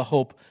full of the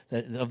hope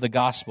of the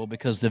gospel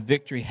because the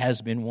victory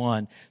has been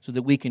won, so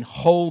that we can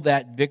hold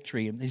that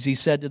victory. And as he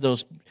said to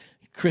those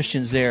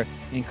Christians there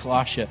in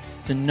Colossia,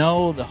 to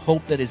know the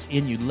hope that is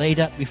in you, laid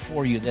up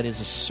before you, that is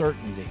a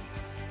certainty.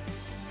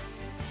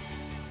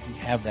 We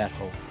have that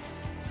hope.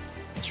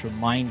 Let's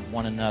remind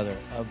one another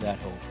of that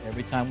hope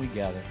every time we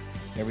gather,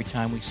 every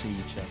time we see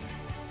each other.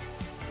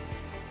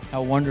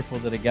 How wonderful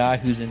that a guy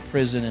who's in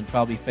prison and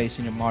probably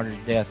facing a martyr's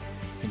death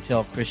can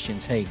tell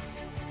Christians, hey,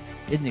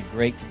 isn't it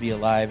great to be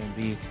alive and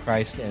be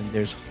Christ, and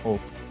there's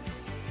hope